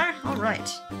 There they are. All right.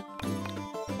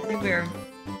 I think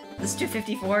this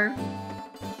 254.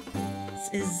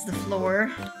 This is the floor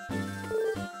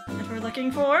that we're looking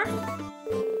for.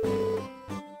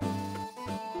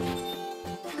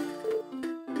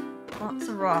 Lots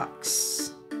of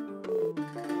rocks.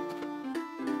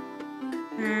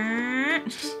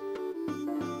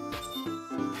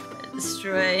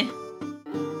 Destroy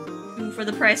 2 for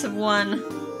the price of 1.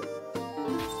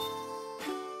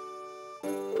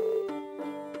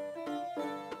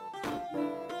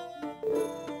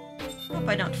 Hope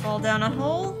I don't fall down a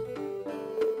hole.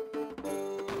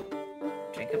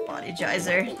 Drink a body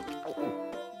geyser. In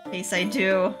case I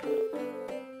do.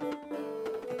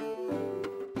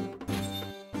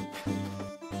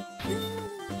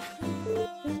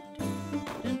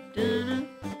 The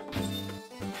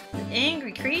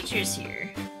angry creatures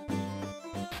here.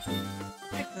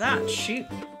 Check that, shoot.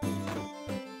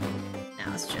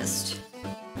 Now it's just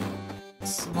a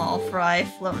small fry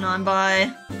floating on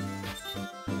by.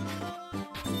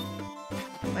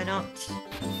 I don't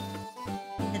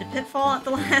hit a pitfall at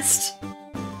the last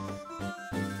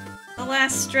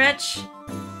stretch.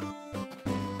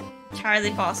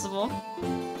 Entirely possible.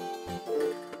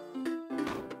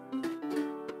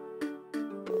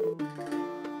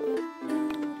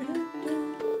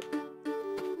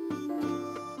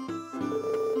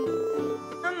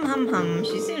 Hum.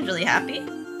 She seems really happy.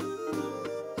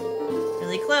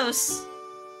 Really close.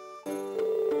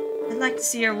 I'd like to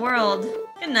see your world.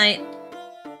 Good night.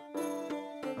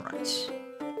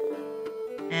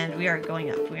 And we are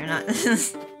going up. We are not.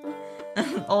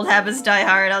 Old habits die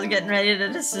hard. I was getting ready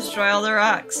to just destroy all the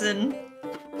rocks and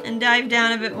dive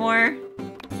down a bit more.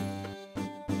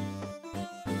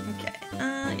 Okay.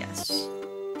 Yes.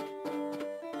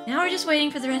 Now we're just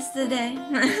waiting for the rest of the day.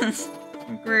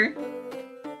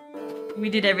 We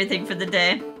did everything for the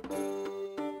day.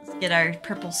 Let's get our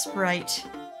purple sprite.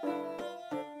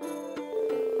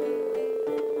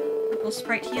 Purple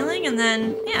sprite healing, and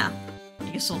then yeah. I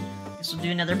guess we'll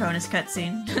do another bonus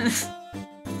cutscene.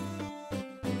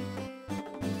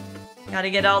 Gotta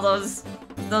get all those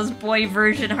boy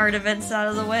version heart events out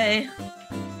of the way.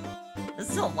 There's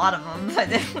still a lot of them, but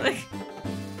like,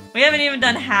 we haven't even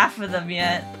done half of them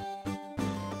yet.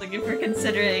 Like if we're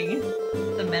considering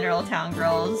the Mineral Town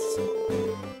girls,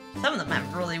 some of them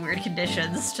have really weird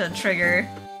conditions to trigger,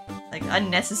 like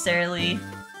unnecessarily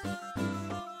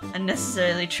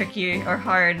tricky or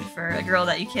hard for a girl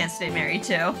that you can't stay married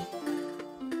to.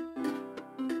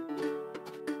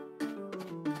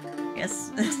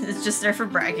 Guess it's just there for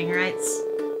bragging rights.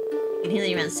 You can heal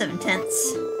you around 7/10.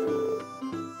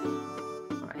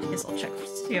 Alright, I guess I'll check to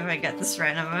see if I get this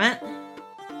right in a moment.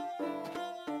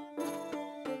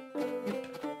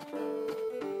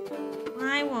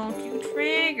 Why won't you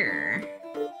trigger?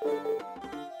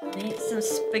 I need some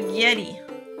spaghetti.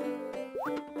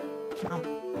 I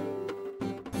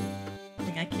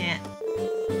think I can't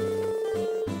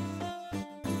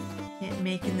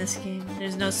make in this game.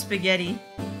 There's no spaghetti.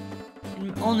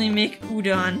 Only make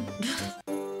udon.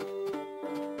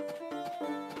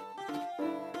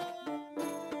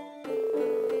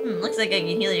 Looks like I can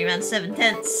heal you around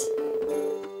 7/10.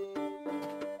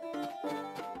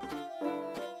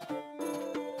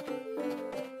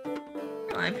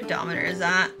 Where my pedometer is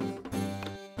at.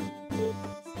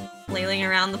 Flailing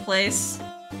around the place.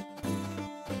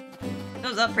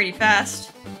 Goes up pretty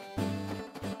fast.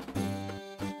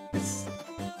 It's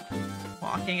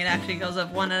walking, it actually goes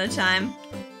up one at a time.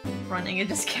 Running, it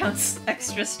just counts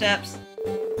extra steps.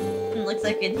 Looks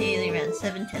like it's healing around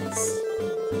 7/10.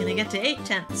 Gonna get to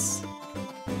 8/10.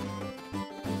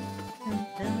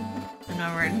 And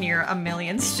now we're near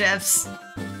 1,000,000 steps.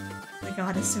 The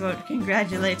goddess won't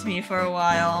congratulate me for a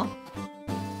while.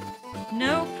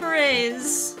 No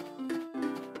praise.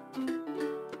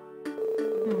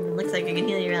 Looks like I can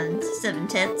heal you around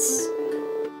 7/10.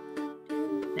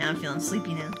 Now I'm feeling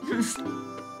sleepy now.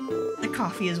 The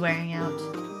coffee is wearing out.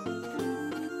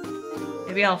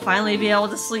 Maybe I'll finally be able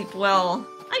to sleep well.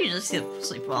 I usually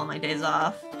sleep well on my days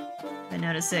off. I'm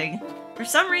noticing. For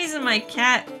some reason, my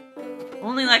cat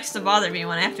only likes to bother me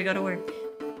when I have to go to work.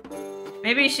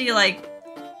 Maybe she, like,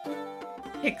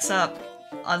 picks up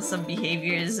on some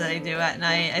behaviors that I do at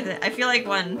night. I feel like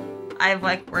when I have,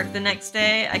 like, work the next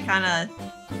day, I kinda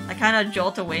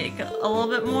jolt awake a little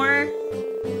bit more.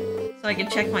 So I can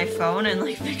check my phone and,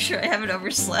 like, make sure I haven't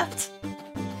overslept.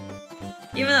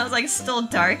 Even though it's like still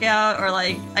dark out, or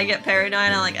like I get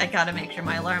paranoid, I gotta make sure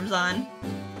my alarm's on.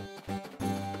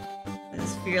 I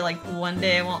just fear like one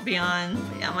day I won't be on.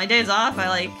 But yeah, my days off, I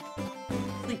like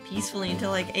sleep peacefully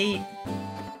until like 8.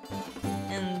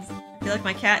 And I feel like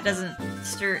my cat doesn't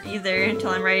stir either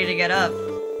until I'm ready to get up.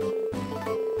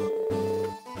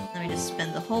 Then we just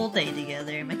spend the whole day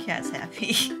together. My cat's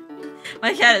happy.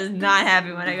 My cat is not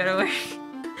happy when I go to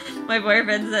work. My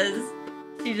boyfriend says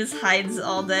she just hides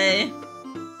all day.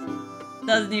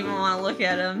 Doesn't even want to look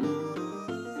at him.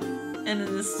 And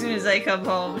then as soon as I come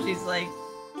home, she's like,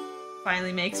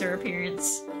 finally makes her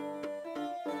appearance.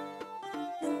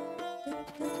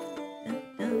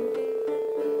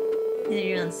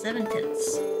 You're on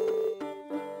 7/10.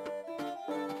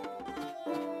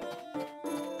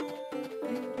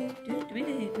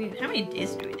 How many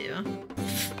days do we do?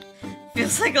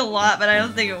 Feels like a lot, but I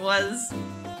don't think it was.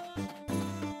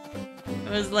 It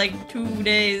was like 2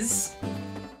 days.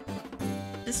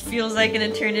 Just feels like an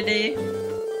eternity.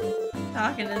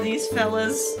 Talking to these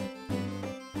fellas.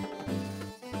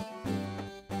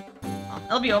 Well,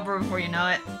 it'll be over before you know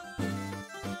it.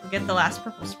 We'll get the last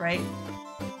purple sprite.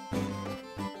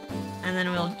 And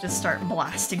then we'll just start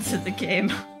blasting through the game.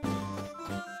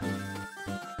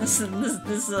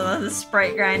 This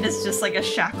sprite grind is just like a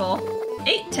shackle.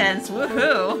 8/10,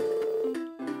 woohoo!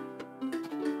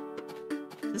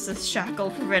 Just a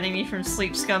shackle preventing me from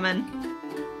sleep scumming.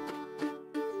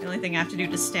 The only thing I have to do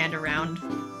to stand around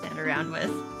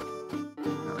with.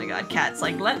 Oh my god, cat's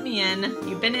like, let me in.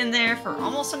 You've been in there for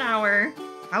almost an hour.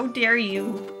 How dare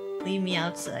you leave me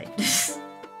outside?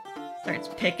 Starts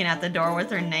picking at the door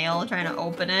with her nail, trying to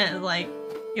open it. Like,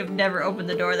 you've never opened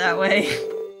the door that way.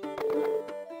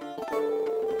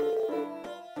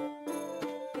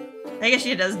 I guess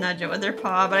she does nudge it with her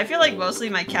paw, but I feel like mostly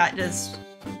my cat just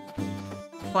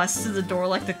busts through the door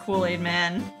like the Kool-Aid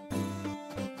Man.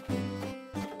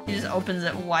 She just opens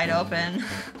it wide open.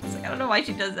 It's like, I don't know why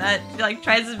she does that. She like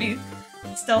tries to be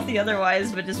stealthy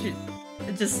otherwise, but it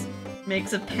just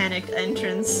makes a panicked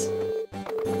entrance.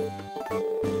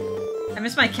 I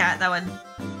miss my cat that would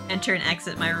enter and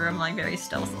exit my room like very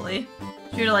stealthily.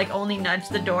 She would like only nudge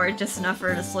the door just enough for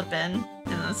her to slip in and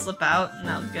then slip out, and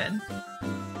that was good.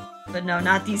 But no,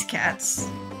 not these cats.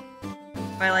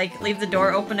 If I like leave the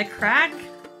door open a crack,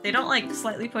 they don't like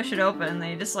slightly push it open,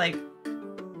 they just like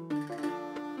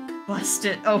bust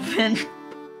it open.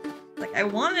 Like, I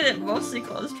wanted it mostly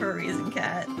closed for a reason,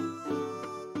 cat.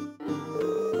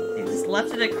 They just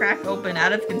left it a crack open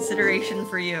out of consideration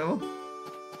for you.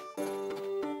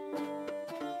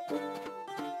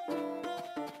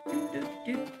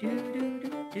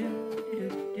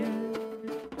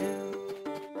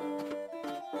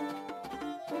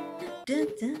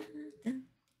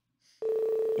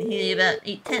 I heal about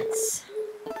 8/10.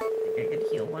 I think I could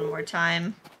heal one more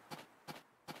time.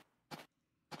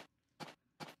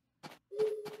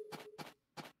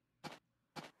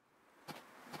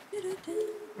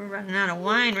 We're running out of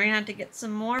wine. We're gonna have to get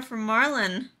some more from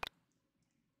Marlin.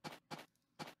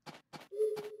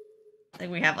 I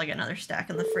think we have like another stack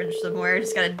in the fridge somewhere.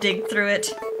 Just gotta dig through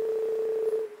it.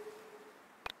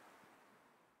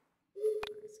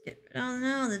 Let's get. Oh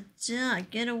no, the dog!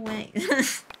 Get away!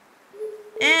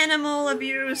 Animal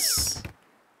abuse!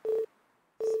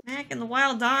 Smacking the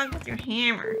wild dog with your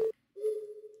hammer.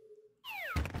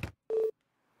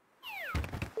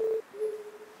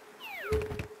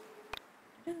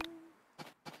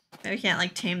 Maybe we can't,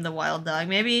 like, tame the wild dog.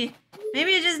 Maybe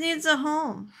it just needs a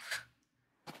home.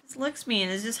 It looks mean.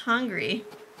 It's just hungry.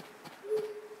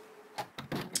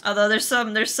 Although there's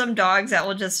some dogs that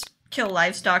will just kill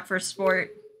livestock for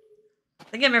sport. I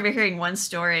think I remember hearing one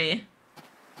story.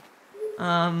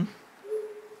 Like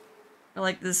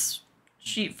this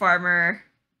sheep farmer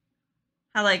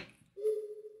had like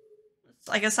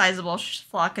a sizable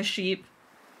flock of sheep,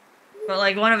 but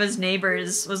like one of his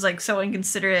neighbors was like so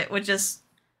inconsiderate, would just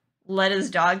let his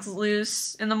dogs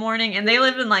loose in the morning, and they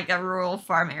lived in like a rural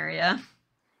farm area,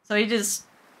 so he just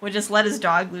would just let his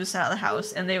dog loose out of the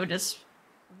house, and they would just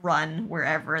run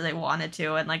wherever they wanted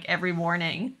to, and like every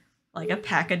morning like a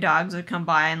pack of dogs would come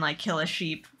by and like kill a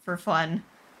sheep for fun.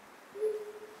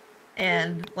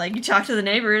 And like you talk to the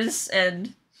neighbors,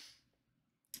 and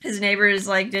his neighbors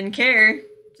like didn't care,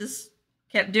 just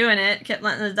kept doing it, kept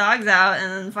letting the dogs out,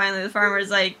 and then finally the farmer's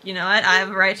like, you know what, I have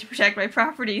a right to protect my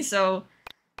property, so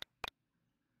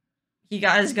he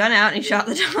got his gun out and he shot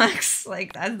the dogs.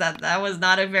 Like that was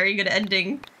not a very good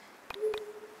ending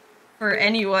for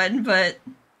anyone, but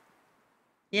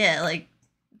yeah, like,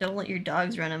 don't let your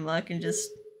dogs run amok and just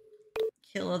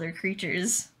kill other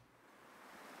creatures.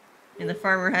 And the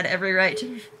farmer had every right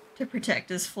to protect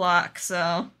his flock,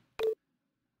 so...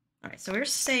 Alright, so we're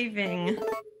saving...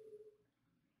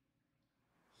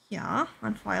 Yeah,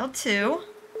 on file 2.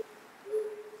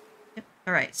 Yep.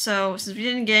 Alright, so since we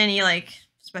didn't get any, like,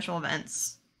 special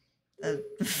events, the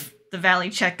valley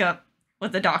checkup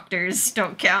with the doctors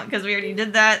don't count, because we already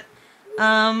did that.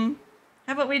 How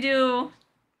about we do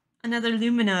another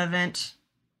Lumina event?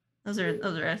 Those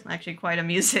are actually quite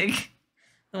amusing.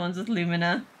 The ones with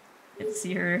Lumina. Get to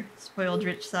see her spoiled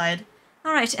rich side.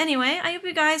 Alright, anyway, I hope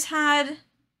you guys had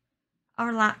a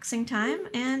relaxing time,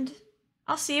 and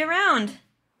I'll see you around.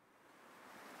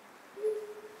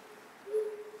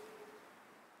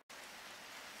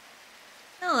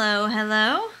 Hello,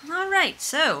 hello. Alright,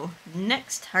 so,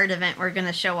 next heart event we're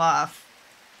gonna show off.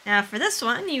 Now, for this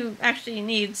one, you actually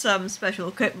need some special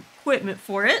equipment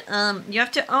for it. You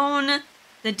have to own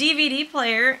the DVD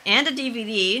player and a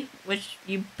DVD, which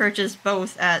you purchase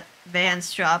both at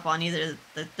Van's shop on either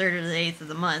the 3rd or the 8th of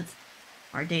the month,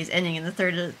 or days ending in the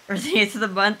 3rd or the 8th of the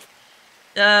month.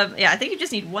 Yeah, I think you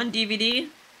just need one DVD.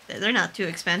 They're not too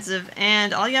expensive,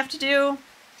 and all you have to do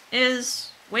is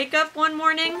wake up one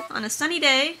morning on a sunny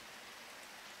day,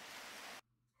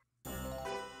 and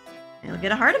you'll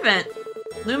get a heart event.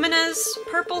 Lumina's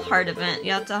purple heart event.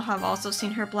 You have to have also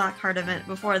seen her black heart event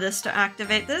before this to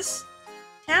activate this.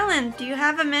 Talon, do you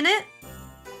have a minute?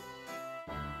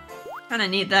 Kinda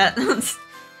need that.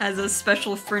 Has a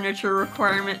special furniture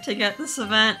requirement to get this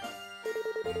event.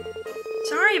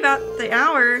 Sorry about the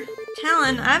hour.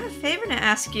 Talon, I have a favor to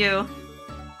ask you.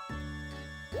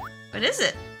 What is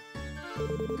it?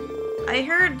 I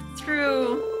heard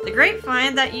through the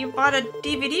grapevine that you bought a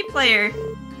DVD player.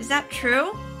 Is that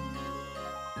true?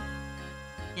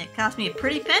 It cost me a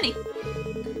pretty penny.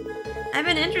 I've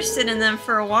been interested in them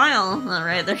for a while.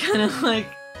 Alright, they're kind of like...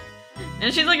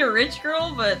 And she's like a rich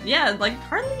girl, but yeah, like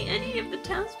hardly any of the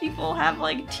townspeople have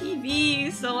like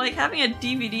TV, so like having a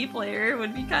DVD player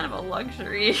would be kind of a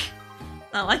luxury.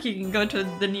 Not like you can go to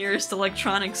the nearest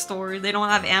electronics store. They don't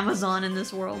have Amazon in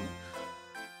this world.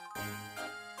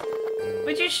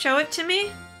 Would you show it to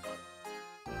me?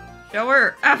 Show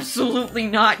her? Absolutely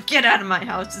not! Get out of my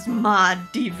house! It's my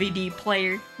DVD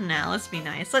player. Now, let's be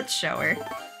nice. Let's show her.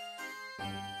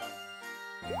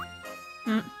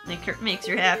 Makes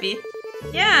her happy.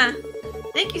 Yeah!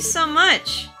 Thank you so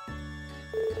much!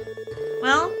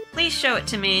 Well, please show it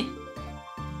to me.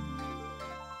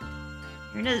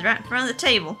 Here it is, right in front of the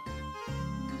table.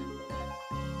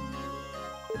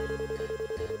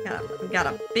 Got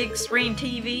a big screen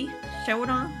TV. Show it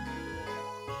on.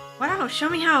 Wow, show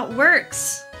me how it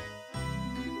works!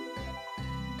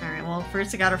 Alright, well,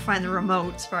 first I gotta find the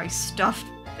remote. It's probably stuffed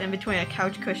in between a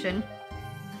couch cushion.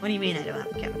 What do you mean I don't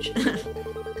have a couch?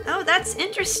 Oh, that's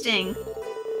interesting!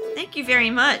 Thank you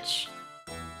very much.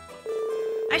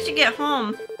 I should get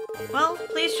home. Well,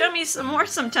 please show me some more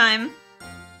sometime.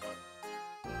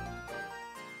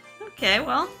 Okay,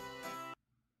 well.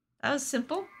 That was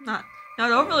simple. Not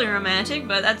overly romantic,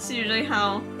 but that's usually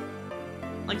how,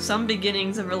 like, some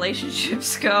beginnings of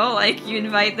relationships go. Like, you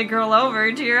invite the girl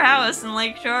over to your house and,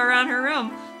 like, show her around her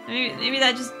room. Maybe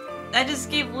that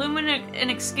just gave Lumina an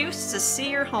excuse to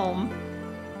see her home.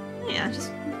 Yeah,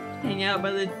 just hang out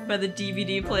by the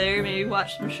DVD player, maybe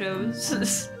watch some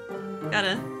shows.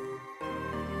 Gotta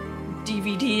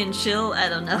DVD and chill. I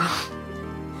don't know.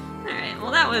 All right,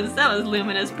 well that was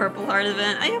Lumina's Purple Heart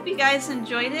event. I hope you guys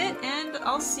enjoyed it, and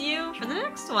I'll see you for the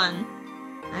next one.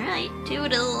 All right,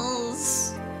 toodles.